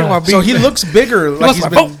 so we're talking about being. So he looks bigger,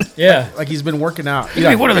 like he's been working out. He'll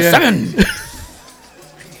be one of the 7.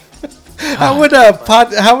 How would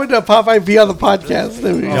Popeye be on the podcast?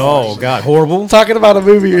 Oh God, horrible! Talking about a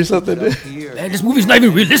movie or something. Man, this movie's not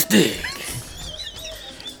even realistic.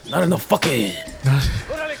 Not enough fucking.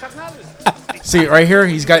 See right here,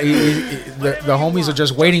 he's got the homies are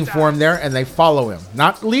just waiting for him there, and they follow him.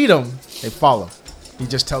 Not lead him, they follow. He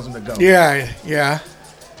just tells them to go. Yeah.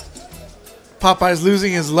 Popeye's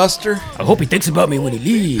losing his luster. I hope he thinks about me when he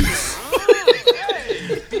leaves.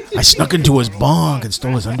 I snuck into his bong and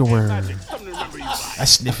stole his underwear. I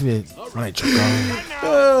sniff it when I choke on.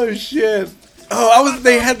 Oh shit! Oh,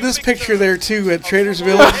 they had this picture there too at Trader's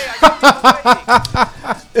Village.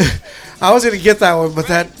 I was gonna get that one, but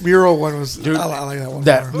that mural one was. Dude, I like that one.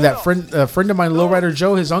 That friend of mine, Lowrider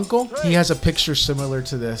Joe, his uncle, he has a picture similar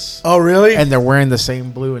to this. Oh, really? And they're wearing the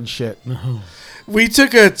same blue and shit. We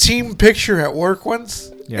took a team picture at work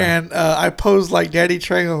once, and I posed like Danny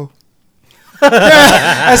Trejo.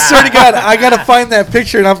 I swear to God, I gotta find that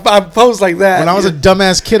picture, and I'm posed like that. When I was a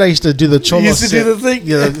dumbass kid, I used to do the cholo. You used to do the thing.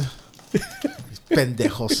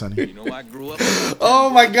 Pendejo, sonny. You know, I grew up.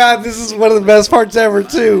 Oh my God, this is one of the best parts ever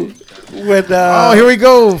too. When here we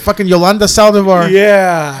go, fucking Yolanda Saldivar.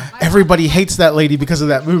 Yeah, everybody hates that lady because of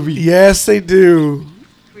that movie. Yes, they do.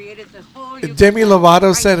 Demi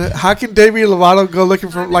Lovato said, "How can Demi Lovato go looking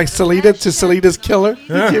for like Selena to Selena's killer?"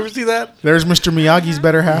 Did you ever see that? There's Mr. Miyagi's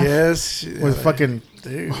better half. Yes, with fucking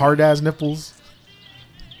hard ass nipples.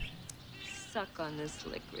 Suck on this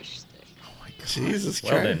licorice stick. Oh my God. Jesus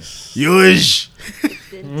Christ! Yush.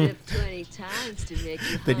 Been dipped 20 times to make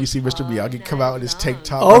you. Then you see Mr. Miyagi come out in his tank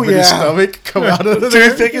top. Oh his stomach come out of the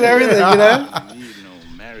toothpick and everything. You know.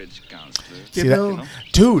 Marriage counselor. See that?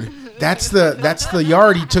 Dude. That's the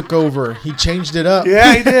yard he took over. He changed it up.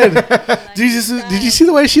 Yeah, he did. Did you see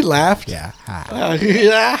the way she laughed? Yeah. All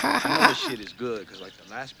this shit is good because like the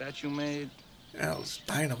last batch you made, that was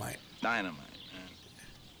dynamite. Dynamite.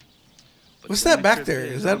 What's that back there?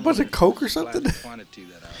 Is that a bunch of coke or something?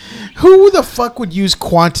 Who the fuck would use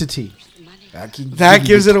quantity? That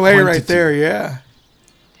gives it away right there. Yeah.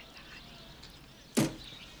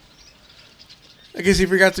 I guess he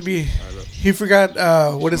forgot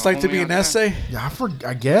what it's like to be an essay. Yeah,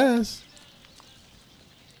 I guess.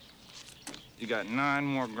 You got 9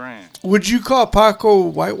 more grand. Would you call Paco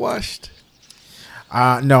whitewashed?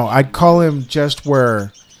 No, I'd call him just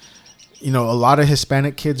where, a lot of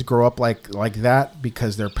Hispanic kids grow up like that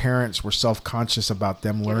because their parents were self-conscious about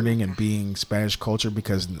them learning and being Spanish culture,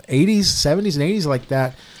 because in the 80s, 70s, and 80s like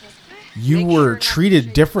that, you were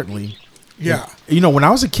treated differently. Yeah. When I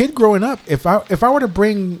was a kid growing up, if I were to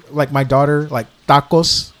bring like my daughter like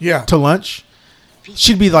tacos to lunch,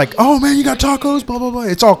 she'd be like, "Oh man, you got tacos, blah blah blah."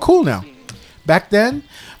 It's all cool now. Back then,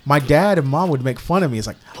 my dad and mom would make fun of me. It's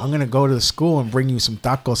like, "I'm going to go to the school and bring you some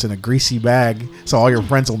tacos in a greasy bag so all your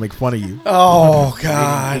friends will make fun of you." Oh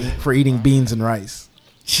God. For eating beans and rice.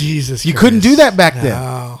 Jesus. You couldn't do that back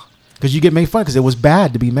then. Cuz you get made fun because it was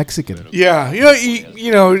bad to be Mexican. Yeah.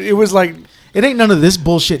 It was like, it ain't none of this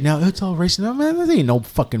bullshit now. It's all racist. No, man, there ain't no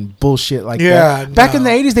fucking bullshit like that. Back in the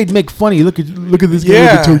 80s, they'd make fun of you. Look at this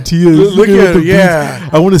guy with the tortillas. Look at it. Yeah.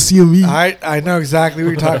 I want to see him eat. I know exactly what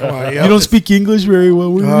you're talking about. Yep. You don't speak English very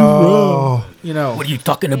well. What are you wrong? What are you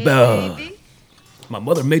talking about? My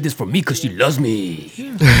mother made this for me because she loves me.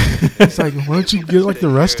 It's like, why don't you get like the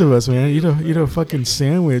rest of us, man? Eat a fucking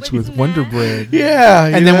sandwich with Wonder Bread. Yeah.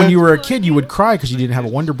 And then when you were a kid, you would cry because you didn't have a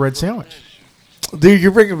Wonder Bread sandwich. Dude,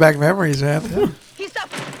 you're bringing back memories, man. He's a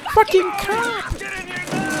fucking cop.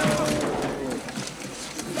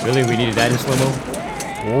 Really? We needed that in slow-mo?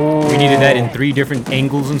 Oh. We needed that in 3 different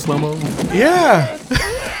angles in slow-mo? Yeah.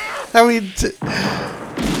 I mean,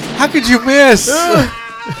 how could you miss?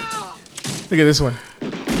 Look at this one.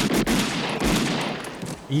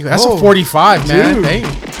 That's a 45, man. Hey.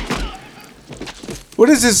 What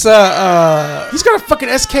is this? He's got a fucking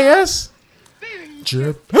SKS.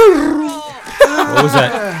 What was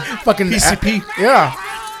that? Fucking PCP. Yeah.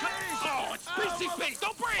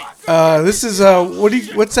 This is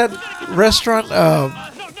what's that restaurant?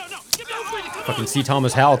 Fucking C.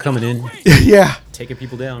 Thomas Howell coming in. Yeah. Taking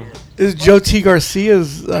people down. This is Joe T.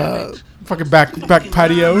 Garcia's fucking back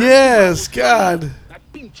patio. Yes, God.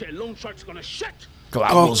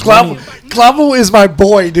 Clavo. Clavo is my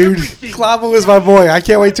boy, dude. Clavo is my boy. I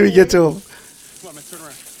can't wait till we get to him.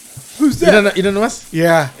 Who's that? You don't know us?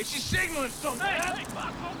 Yeah.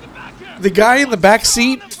 The guy in the back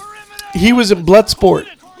seat, he was in Bloodsport.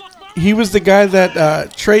 He was the guy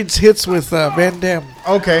that trades hits with Van Damme.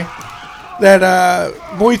 Okay. That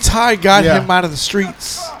Muay Thai got him out of the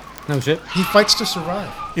streets. No shit. He fights to survive.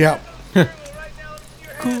 Yeah.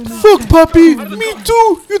 Fuck, puppy. Me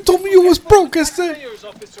too. You told me you was broke, I said.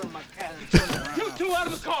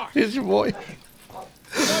 Here's your boy.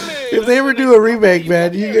 If they ever do a remake,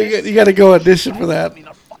 man, you got to go audition for that.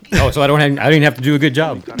 Oh, so I didn't have to do a good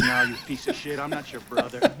job. Now, you piece of shit. I'm not your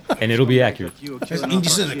brother. And it'll be accurate. That's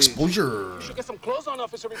indecent exposure. You should get some clothes on,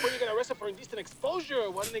 officer, before you get arrested for indecent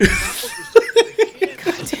exposure. Why didn't they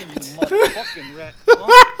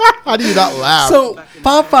How do you not laugh? So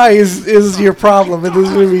Popeye is your problem in this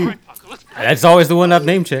movie. That's always the one I've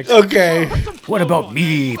name checked. Okay. What about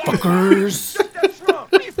me, fuckers?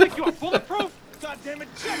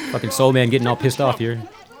 Fucking Soul Man getting all pissed off here.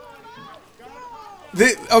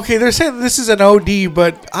 They're saying this is an OD,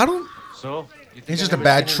 but I don't. So, you It's just a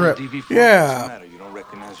bad trip. Yeah. You don't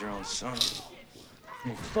recognize your own son.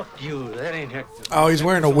 Hey, fuck you. That ain't Hector. Oh, he's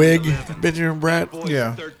wearing a wig. Benjamin Bratt.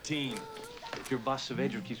 Yeah. 13. If your boss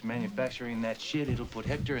Saavedra keeps manufacturing that shit, it'll put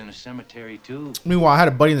Hector in the cemetery too. Meanwhile, I had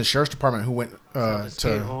a buddy in the sheriff's department who went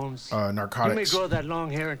Stay, Holmes. to narcotics, You may grow that long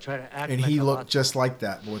hair and try to act and like he a looked lot, just like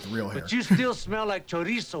that, but with real hair. but you still smell like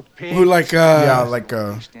chorizo, pig. Who like Yeah, like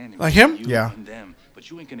him? You Yeah. and them, but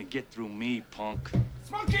you ain't gonna get through me, punk.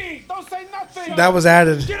 Smokey, don't say nothing. That was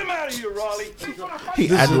added. Get him out of here, Raleigh. He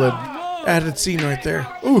added scene right there.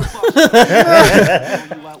 Ooh. You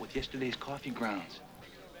out with yesterday's coffee grounds.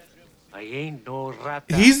 I ain't no rat.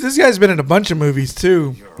 This guy's been in a bunch of movies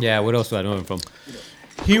too. Yeah, what else do I know him from?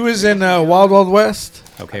 He was in Wild Wild West.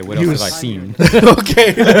 Okay, what else have I seen?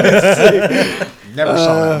 Okay. Never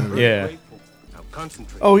saw that movie. Yeah.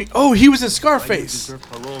 He was in Scarface.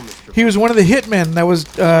 He was one of the hitmen that was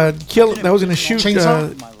killed. That was going to shoot.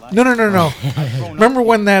 No. Remember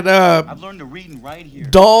when that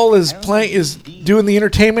doll is doing the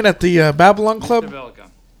entertainment at the Babylon Club?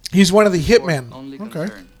 He's one of the hitmen. Okay.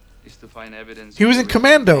 He was in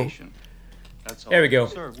Commando. There we go.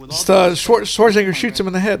 Schwarzenegger shoots him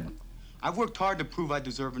in the head. I've worked hard to prove I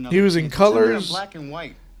deserve another. He was in chance. It's in there Colors. black and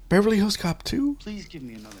white. Beverly Hills Cop 2? Please give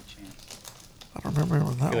me another chance. I don't remember that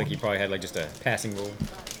I feel like one. he probably had like just a passing role.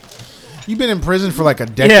 You've been in prison for like a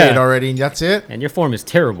decade Yeah. already, and that's it? And your form is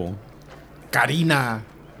terrible. Karina.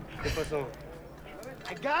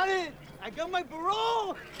 I got it. I got my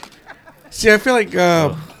parole. See, I feel like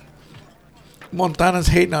Montana's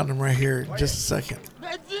hating on him right here. In just a second.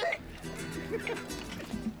 That's it.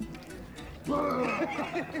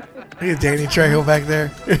 Look at Danny Trejo back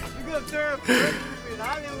there.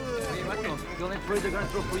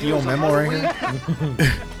 Yo, Memo right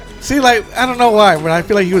here. See, like, I don't know why, but I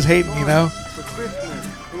feel like he was hating, you know?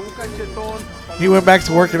 He went back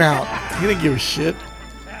to working out. He didn't give a shit.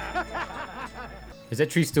 Is that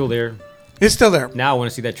tree still there? It's still there. Now I want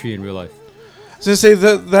to see that tree in real life. So say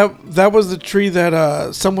that was the tree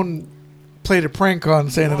that someone played a prank on,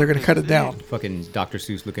 saying that they're gonna cut it down. Fucking Dr.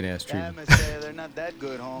 Seuss looking ass tree. They're not that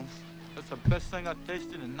good, Holmes. That's the best thing I've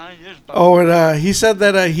tasted in 9 years. Oh, and he said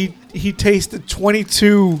that he tasted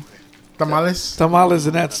 22 tamales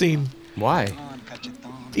in that scene. Why?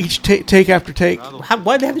 Each take after take.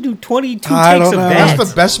 Why'd they have to do 22 I takes don't of know. that? That's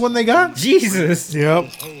the best one they got? Jesus.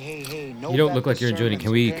 Yep. You don't look like you're enjoying it.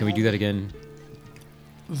 Can we do that again?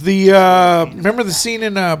 Remember the scene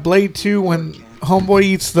in Blade 2 when Homeboy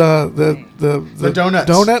eats the donuts.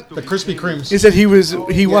 donut? The Krispy Kremes. He said he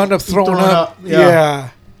wound up throwing up. Yeah.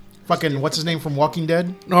 Fucking, what's his name from Walking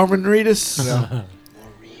Dead? Norman Reedus. Yeah.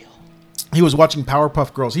 He was watching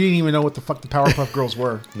Powerpuff Girls. He didn't even know what the fuck the Powerpuff Girls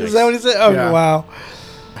were. Is that what he said? Oh, Yeah. wow.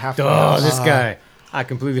 Oh, this guy. I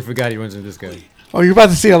completely forgot he runs into this guy. Oh, you're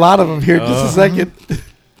about to see a lot of them here in just a second.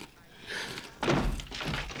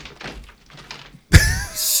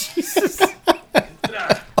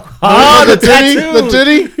 Oh, the titty? tattoo. The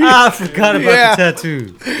titty? I forgot about the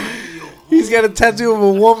tattoo. He's got a tattoo of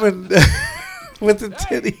a woman with a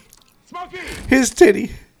titty. His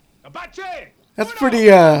titty. That's pretty,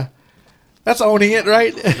 that's owning it,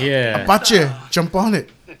 right? Yeah. Apache, jump on it.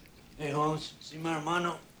 Hey, Holmes, see my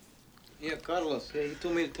hermano? Yeah, Carlos. Yeah, he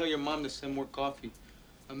told me to tell your mom to send more coffee.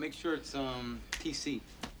 Make sure it's TC.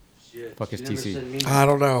 Shit. Fuck is TC? I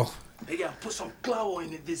don't know. Hey, yeah, put some clavo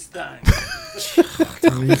in it this time.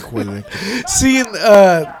 See,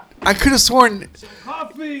 I could have sworn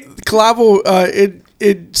Clavo,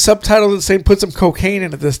 it subtitled it saying put some cocaine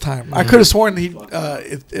in it this time. I could have sworn it Look at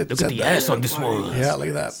said the that. ass on this one. Yeah, look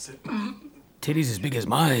at that. Titties as big as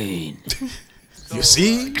mine. You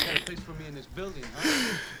see?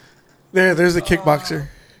 There's the kickboxer.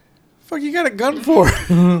 Fuck, you got a gun for?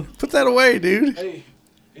 Put that away, dude. Hey,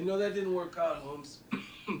 you know that didn't work out, Holmes.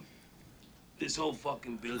 This whole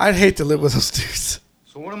fucking building. I'd hate to live with those dudes.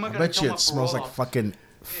 So what am I I gonna bet tell you my it smells parole like fucking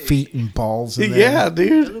feet and balls in there. Yeah,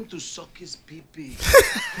 dude. Tell him to suck his pee-pee.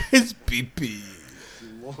 His pee-pee.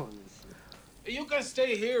 Hey, you can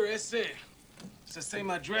stay here, ese. It's the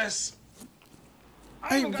same address.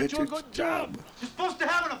 I even got you a good job. You're supposed to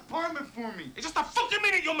have an apartment for me. It's just a fucking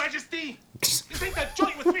minute, Your Majesty. This ain't that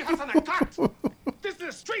joint with 3 house on a cot. This is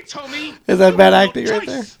the streets, homie. Is that bad acting right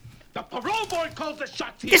there? The parole board calls the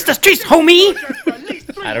shots here. It's the streets, homie.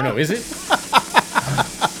 I don't know. Is it?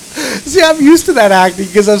 See, I'm used to that acting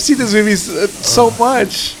because I've seen this movie so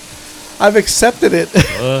much. I've accepted it.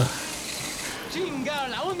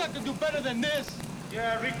 Chingada, I not to do better than this.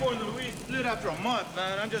 Yeah, Rico and Luis split after a month,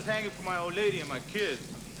 man. I'm just hanging for my old lady and my kids.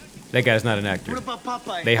 That guy's not an actor. What about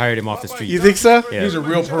Popeye? They hired him off the street. You think so? Yeah. He's a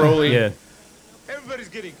real parolee. Yeah. Everybody's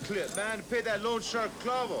getting clipped, man. To pay that loan shark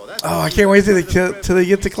Clavo. That's Oh, I can't wait till they get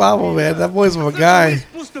to Clavo, man. That boy's my guy.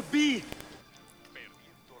 supposed to be.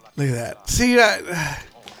 Look at that. See,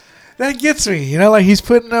 that gets me. You know, like he's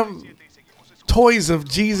putting them toys of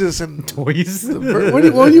Jesus and toys. What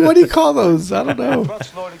do you call those? I don't know.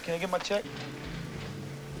 Trucks loaded. Can I get my check?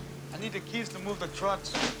 I need the keys to move the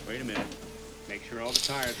trucks. Wait a minute. Make sure all the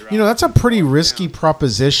tires are out. You know, that's a pretty risky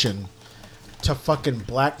proposition to fucking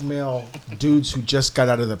blackmail dudes who just got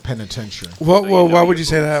out of the penitentiary. Why would you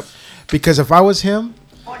say that? Because if I was him,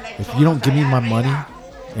 if you don't give me my money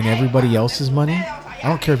and everybody else's money, I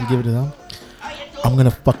don't care if you give it to them, I'm going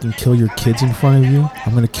to fucking kill your kids in front of you.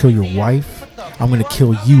 I'm going to kill your wife. I'm going to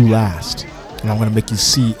kill you last. And I'm going to make you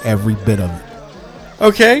see every bit of it.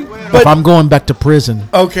 Okay. If I'm going back to prison,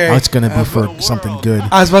 okay, it's going to be for something good.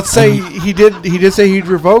 I was about to say, he did say he'd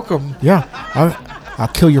revoke them. Yeah. I'll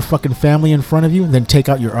kill your fucking family in front of you and then take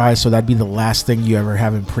out your eyes, so that'd be the last thing you ever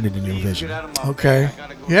have imprinted in your vision. Okay.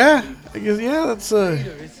 Yeah. I guess, yeah, that's a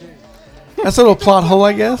little plot hole,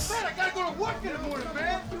 I guess.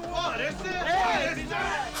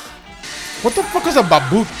 What the fuck is a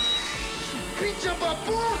baboot?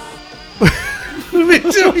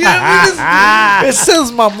 It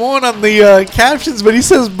says Mamon on the captions, but he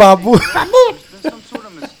says Babu.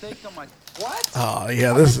 Oh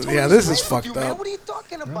yeah, this is fucked up. What are you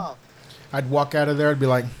talking about? I'd walk out of there. I'd be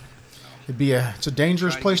like, it's a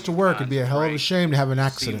dangerous place to work. It'd be a hell of a shame to have an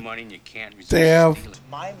accident. Damn.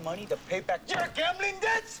 My money to pay back your gambling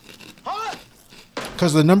debts? Huh?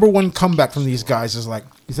 Because the number one comeback from these guys is like,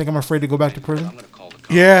 you think I'm afraid to go back to prison?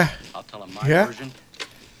 Yeah. I'll tell him my version,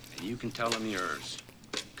 and you can tell him yours,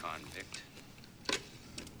 convict.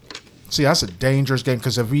 See, that's a dangerous game.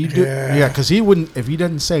 Because if he because he wouldn't, if he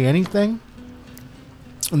doesn't say anything,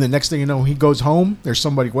 and the next thing you know, he goes home. There's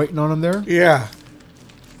somebody waiting on him there. Yeah.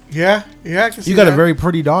 Yeah. I can see You got that. a very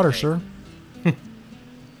pretty daughter, sir. Get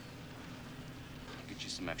you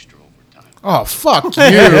some extra overtime. Oh, fuck you.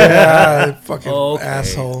 Yeah, fucking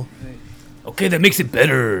asshole. Okay, that makes it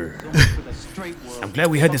better. I'm glad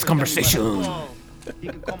we had this conversation.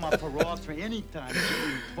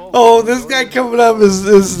 Oh, this guy coming up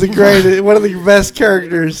is the great, one of the best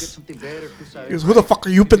characters. He goes, who the fuck are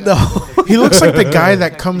you, though? He looks like the guy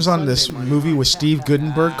that comes on this movie with Steve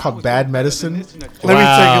Guttenberg called Bad Medicine. Let me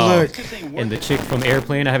take a look. And the chick from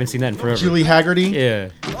Airplane, I haven't seen that in forever. Julie Haggerty. Yeah.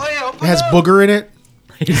 It has booger in it.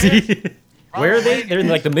 Where are they? They're in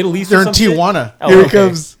like the Middle East. They're or in some Tijuana. Shit? Oh, Here he okay.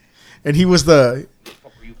 comes. And he was the...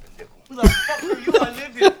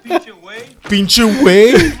 Pinche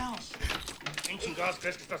way.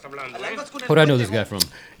 Who do I know this guy from?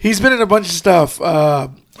 He's been in a bunch of stuff.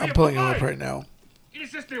 I'm pulling him up right now.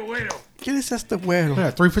 ¿Quién es este güero?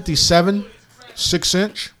 Yeah, 357,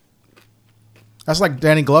 6-inch. That's like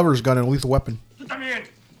Danny Glover's gun in Lethal Weapon.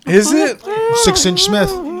 Is it? 6-inch Smith.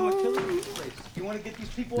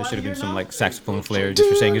 There should have been some like saxophone flair just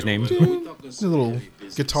for saying his name. A little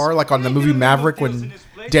guitar, like on the movie Maverick when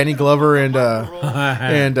Danny Glover and Mel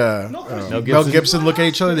Gibson look at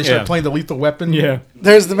each other. They start playing the Lethal Weapon. Yeah.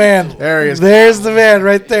 There's the man. There he is. There's the man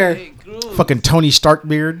right there. Fucking Tony Stark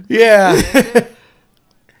beard. Yeah. Hey,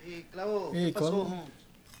 Clavo. Man,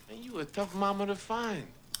 you a tough mama to find.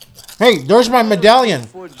 Hey, there's my medallion.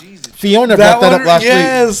 Fiona That brought that one- up last week.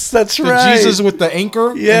 yes, that's The right. Jesus with the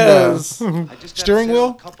anchor. Yes. And the steering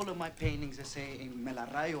wheel.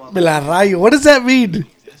 Me la rayo. What does that mean?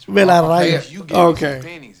 Me la rayo.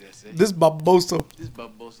 Okay. This baboso.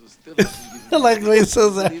 I like the way he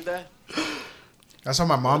says that. That's how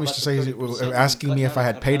my mom used to say, asking me if I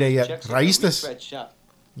had payday yet. Raístas?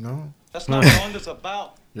 No. That's not what all this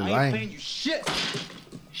about. You're I ain't lying. paying you shit.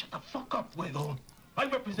 Shut the fuck up, Wedo. I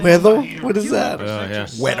represent Wedo? my here. What is You that? represent Yeah.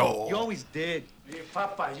 yourself. Wedo. You always did. Hey,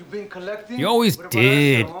 Papa, you been collecting? You always What about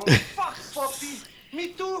did. us, homie? Fuck, puppy. Me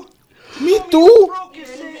too. Me too. Broke, you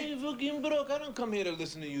say? Fucking broke. I don't come here to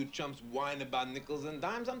listen to you chumps whine about nickels and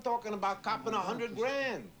dimes. I'm talking about copping 100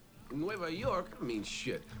 grand. In Nueva York, I mean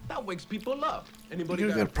shit. That wakes people up. Anybody You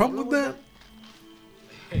got got a problem with that?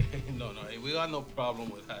 Hey, no, hey, we got no problem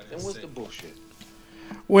with that. Then what's the bullshit?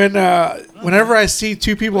 Whenever I see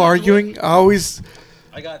two people arguing, I always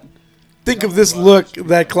got think of this look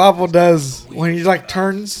that Clavo does when he like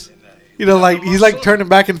turns. You know, like he's like turning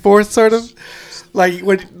back and forth, sort of. Like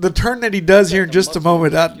when the turn that he does here in just a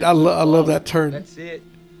moment, I love that turn. That's it.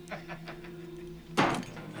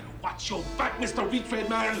 Watch your back, Mr. Retread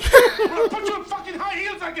Man. I'm gonna put you in fucking high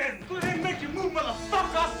heels again. Go ahead and make you move,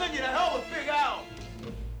 motherfucker. I'll send you to hell with Big Al.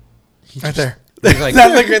 Right there. He's like-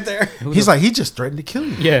 That look right there. He's like, he just threatened to kill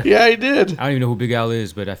you. Yeah. Yeah, he did. I don't even know who Big Al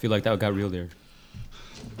is, but I feel like that got real there.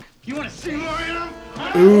 You wanna see who I am?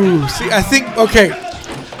 Ooh, see, I think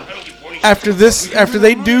after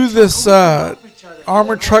they do this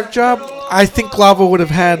armored truck job, I think Clavo would have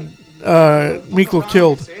had Miklo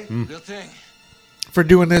killed for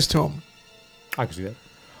doing this to him. I can see that.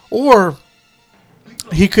 Or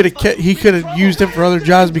he could have used him for other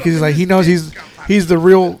jobs because he knows he's the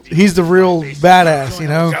real badass, you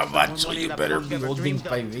know. So you better be holding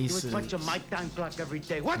by vases. Look at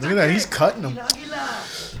that, he's cutting them.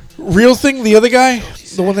 Real thing, the other guy,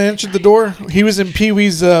 the one that answered the door, he was in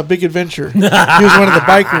Pee-wee's Big Adventure. He was one of the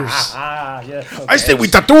bikers. Yes, okay. I say we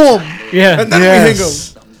tattoo him. Yeah. And then we hang him.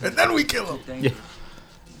 And then we kill him. Yeah.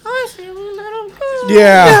 I say we let him go.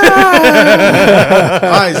 Yeah.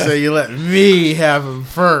 I say you let me have him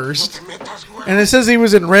first. And it says he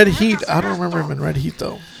was in Red Heat. I don't remember him in Red Heat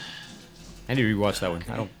though. I need to rewatch that one.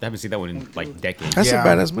 I haven't seen that one in like decades. That's a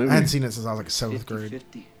badass movie. I hadn't seen it since I was like 7th grade.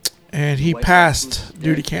 And he passed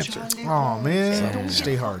due to cancer. Oh man,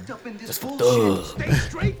 stay hard. That's fucked up.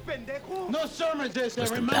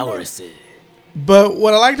 That's embarrassing. But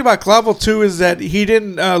what I liked about Clavo too is that he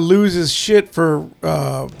didn't lose his shit for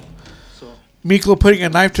Miklo putting a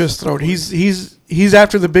knife to his throat. He's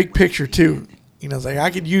after the big picture too. You know, it's like I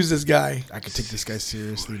could use this guy. I could take this guy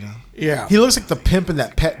seriously now. Yeah, he looks like the pimp in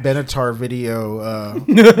that Pet Benatar video.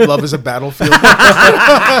 Love is a Battlefield.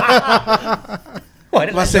 Why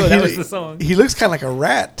did I know that was the song? He looks kind of like a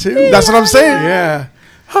rat too. That's what I'm saying. Yeah.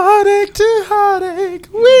 Heartache to heartache,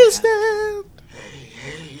 we stand.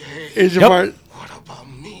 Is your part? What about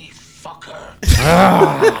me, fucker?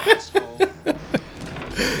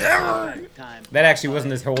 That actually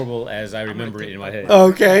wasn't as horrible as I remember it in my head.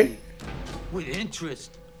 Okay. With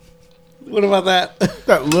interest. What about that?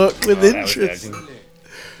 That look with interest.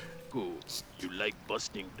 You like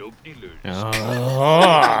busting dope dealers?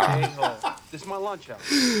 This is my lunch hour.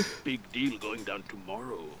 Big deal going down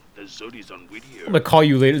tomorrow. The Zodi's on Whittier. I'm gonna call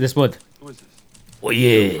you later this month. Who is this? Oh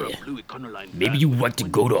yeah. Maybe you want to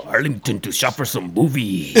go to Arlington to shop for some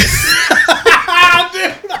movies.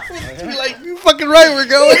 Dude, like, you fucking right, we're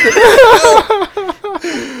going.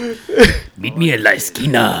 Meet me at La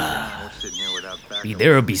Esquina. Be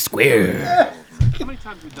there or be square.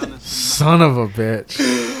 Son of a bitch.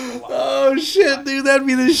 Oh shit, dude, that'd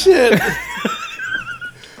be the shit.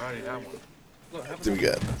 Too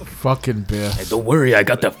good. Fucking Biff. Hey, don't worry, I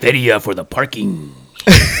got the feria for the parking.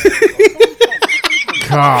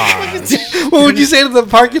 God. What would you say to the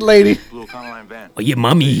parking lady? Oye,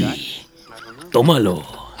 mami, tómalo.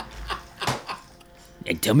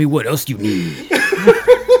 And tell me what else you need.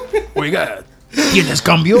 What you got? ¿Tienes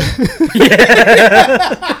cambio?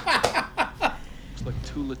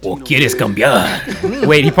 ¿O quieres cambiar?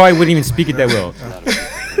 Wait, he probably wouldn't even speak it that well.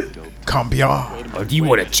 Cambiar. Or do you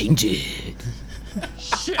want to change it?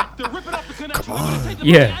 Come on.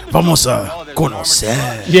 Yeah. Vamos a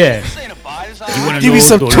conocer. Yeah. You want to Give me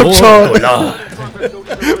some dollar?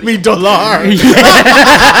 Mi dollar. That's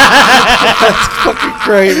fucking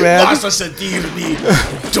great, man. Vas a sentir mi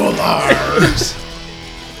dollars.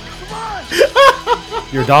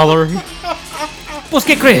 Your dollar? Pues,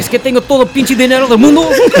 ¿qué crees? ¿Que tengo todo pinche dinero del mundo?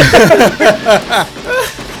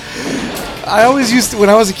 I always used to, when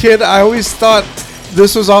I was a kid, I always thought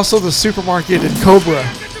this was also the supermarket in Cobra.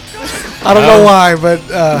 I don't know why, but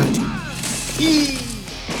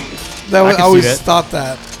I always thought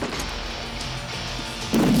that.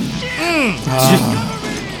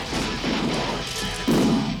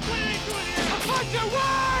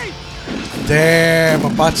 Damn,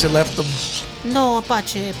 Apache left them. No,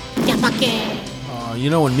 Apache. Ya pa' qué. You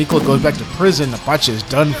know, when Miklo goes back to prison, Apache is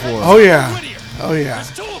done for. Oh yeah, oh yeah.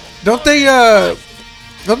 Don't they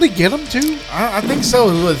get him too? I think so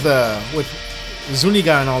with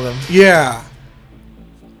Zuniga and all them. Yeah.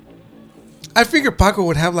 I figured Paco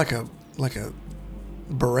would have like a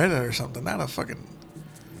Beretta or something, not a fucking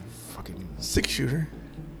 6-shooter.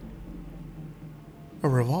 A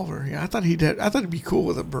revolver. Yeah, I thought he'd be cool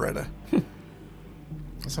with a Beretta.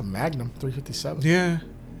 That's a Magnum 357. Yeah.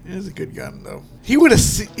 It is a good gun though. He would have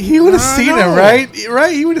seen it, right?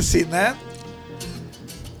 Right? He would have seen that.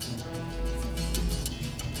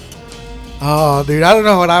 Oh, dude, I don't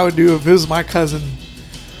know what I would do if it was my cousin.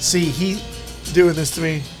 See, he doing this to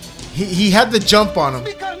me. He had the jump on him.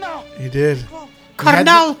 He did.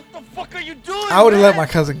 Carnal. What the fuck are you doing? I would have let my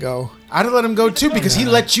cousin go. I'd have let him go too because he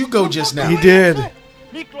let you go just now. He did.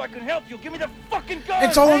 Miklo, I can help you. Give me the fucking gun.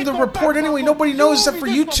 It's all in the report anyway. Nobody knows except for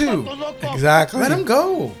you two. Exactly. Let him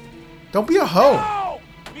go. Don't be a hoe. No!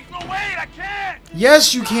 Miklo, wait, I can't.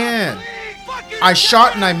 Yes, you can. I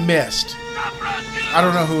shot and I missed. I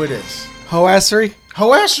don't know who it is. Hoassery?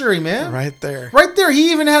 Hoassery, man. Right there. Right there.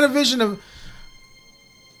 He even had a vision of...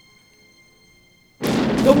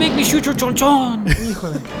 make me shoot your chon chon.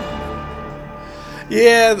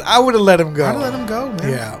 Yeah, I would have let him go. I'd let him go, man.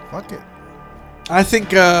 Yeah. Fuck it. I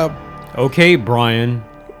think Okay, Brian.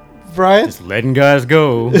 Brian? Just letting guys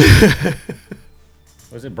go.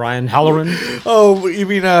 Was it Brian Halloran? Oh, you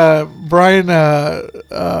mean Brian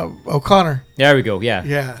O'Connor? There we go. Yeah.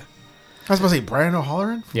 Yeah. I was about to say Brian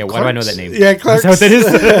O'Halloran. Yeah. Why do I know that name? Yeah, Clarks. Is that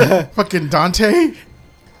what that is? Fucking Dante.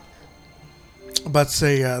 I'm about to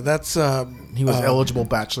say that's He was eligible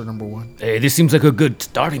bachelor number 1. Hey, this seems like a good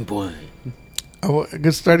starting point. a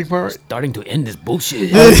good starting point. Right? Starting to end this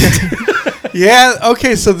bullshit. Yeah.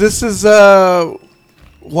 Okay. So this is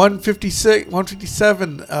 156,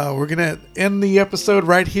 157. We're gonna end the episode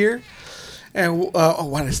right here, and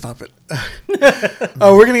why did I stop it?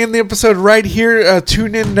 We're gonna end the episode right here.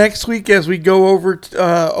 Tune in next week as we go over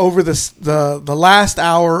the last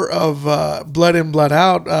hour of Blood In, Blood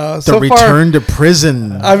Out. The return to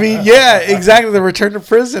prison. I mean, yeah, exactly. The return to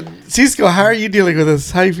prison. Cisco, how are you dealing with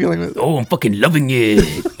this? How are you feeling with it? Oh, I'm fucking loving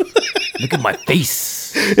it. Look at my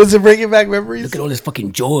face. Is it bringing back memories? Look at all this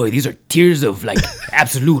fucking joy. These are tears of like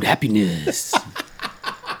absolute happiness.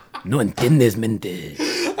 No entiendes, mente.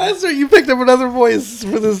 That's right. You picked up another voice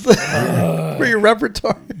for this for your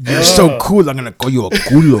repertoire. You're so cool. I'm gonna call you a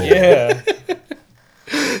culo. Yeah.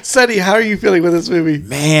 Sonny, how are you feeling with this movie?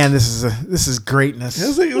 Man, this is greatness. This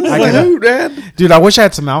is like hoot, man. Dude, I wish I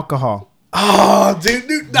had some alcohol. Oh,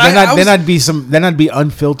 dude. Then I'd be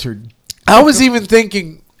unfiltered. I was even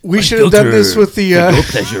thinking we should have done this with the. Your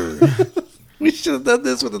pleasure. We should have done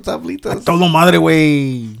this with the tablitas. Todo madre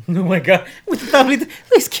way. Oh my god! With the tablitas,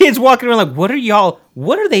 these kids walking around like,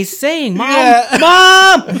 what are they saying, Mom? Yeah.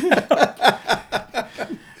 Mom!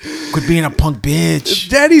 Quit being a punk bitch.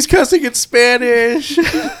 Daddy's cussing in Spanish.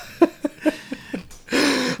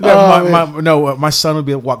 My son would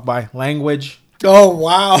be walk by language. Oh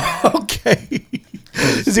wow! Okay.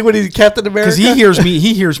 Is he when he's Captain America? Because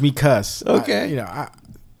he hears me cuss. Okay.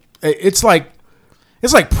 It's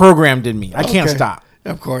like programmed in me. I can't stop.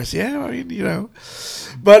 Of course, yeah. I mean,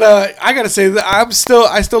 but I gotta say that I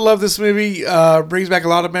still love this movie. Brings back a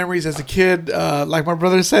lot of memories as a kid. Like my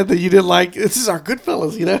brother said that you didn't like. This is our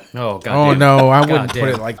Goodfellas, Oh god. Oh no, I wouldn't put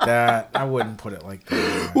it like that.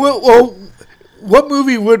 Well, what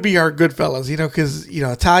movie would be our Goodfellas? Because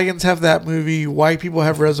Italians have that movie. White people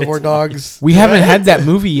have Reservoir Dogs. We haven't had that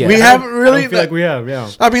movie yet. We haven't really. I don't feel like we have. Yeah.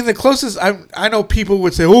 I mean, the closest I know people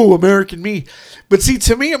would say, "Oh, American Me," but see,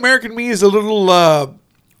 to me, American Me is a little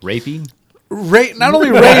rapey. Not only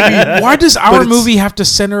rapey. Why does our movie have to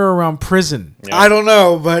center around prison? Yeah. I don't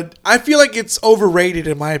know, but I feel like it's overrated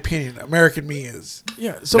in my opinion. American Me is.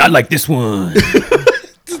 Yeah. So not like this one.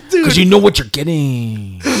 Because you know what you're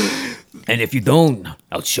getting. And if you don't,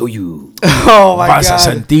 I'll show you. Oh my Vas god! a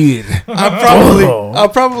sentir.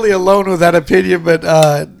 I'm probably alone with that opinion, but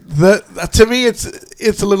to me,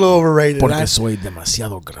 it's a little overrated. Porque soy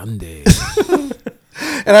demasiado grande.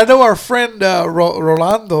 And I know our friend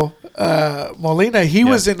Rolando Molina. He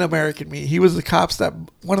was in American Me. He was one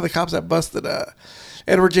of the cops that busted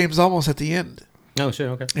Edward James Olmos at the end. Oh shit!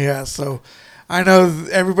 Okay. Yeah, so I know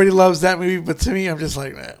everybody loves that movie, but to me, I'm just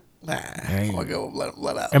like, nah, I'm gonna go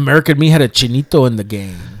let out. American Me had a chinito in the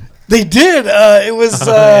game. They did. It was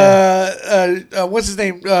what's his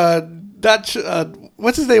name? Dutch.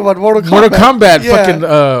 What's his name on Mortal Kombat? Mortal Kombat. Yeah. Fucking.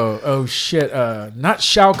 Oh shit. Not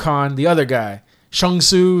Shao Kahn. The other guy.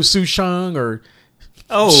 Su Shang or.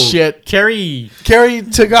 Oh shit. Kerry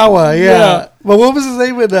Tagawa. Yeah. But what was his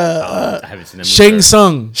name in I haven't seen that Shang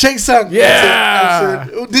Tsung. Shang Tsung. Yeah.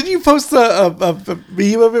 Did you post a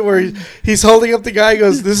meme of it where he's holding up the guy? He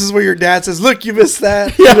goes, "This is where your dad says, look, you missed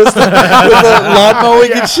that." You missed that with the lawn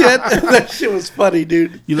mowing and shit. That shit was funny,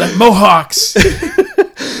 dude. You like Mohawks.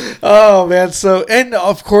 Oh man. So, and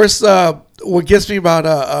of course, what gets me about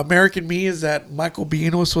American Me is that Michael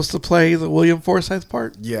Biehn was supposed to play the William Forsythe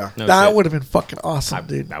part. Yeah. That would have been fucking awesome,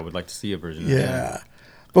 dude. I would like to see a version. Yeah. Of that.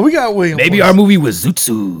 But we got William. Maybe Forsythe. our movie was Zoot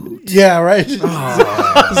Suit. Yeah, right.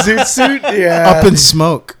 Zoot Suit. Yeah. Up in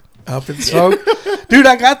smoke. Dude,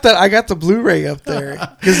 I got the Blu-ray up there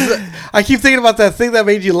because I keep thinking about that thing that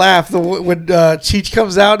made you laugh when Cheech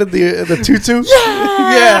comes out in the tutu.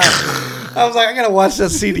 Yeah. I was like, I gotta watch that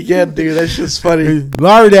scene again, dude. That's just funny.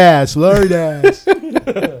 Lard ass. Hey,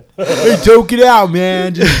 joke it out,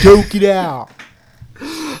 man. Just joke it out.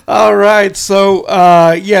 All right, so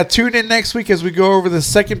tune in next week as we go over the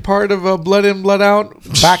second part of Blood In, Blood Out.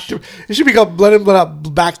 It should be called Blood In, Blood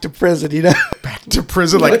Out. Back to prison, Back to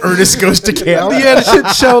prison, like Ernest Goes to Camp. Yeah, it should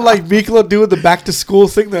show like Miklo doing the back to school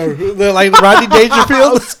thing. They're like Rodney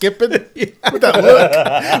Dangerfield skipping with that look,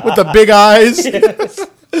 with the big eyes.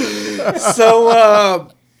 So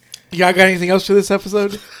Y'all got anything else for this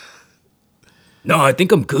episode? No, I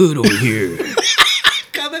think I'm good over here.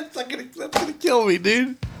 God, that's gonna kill me,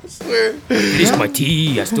 dude. I swear. Finished my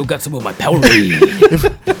tea. I still got some of my Powerade.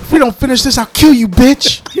 If we don't finish this, I'll kill you,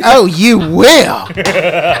 bitch. Oh, you will.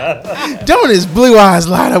 Don't his blue eyes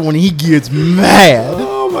light up when he gets mad.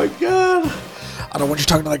 Oh my god. I don't want you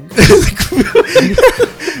talking like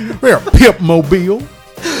we're a pimp mobile.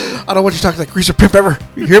 I don't want you talking like greaser pimp ever.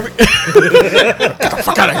 You hear me? Get the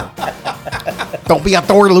fuck out of here. Don't be a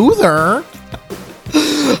Thor loser.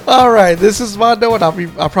 All right, this is Mondo, and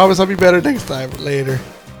I promise I'll be better next time. Later.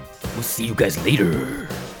 We'll see you guys later.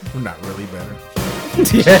 We're not really better.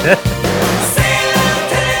 Yeah.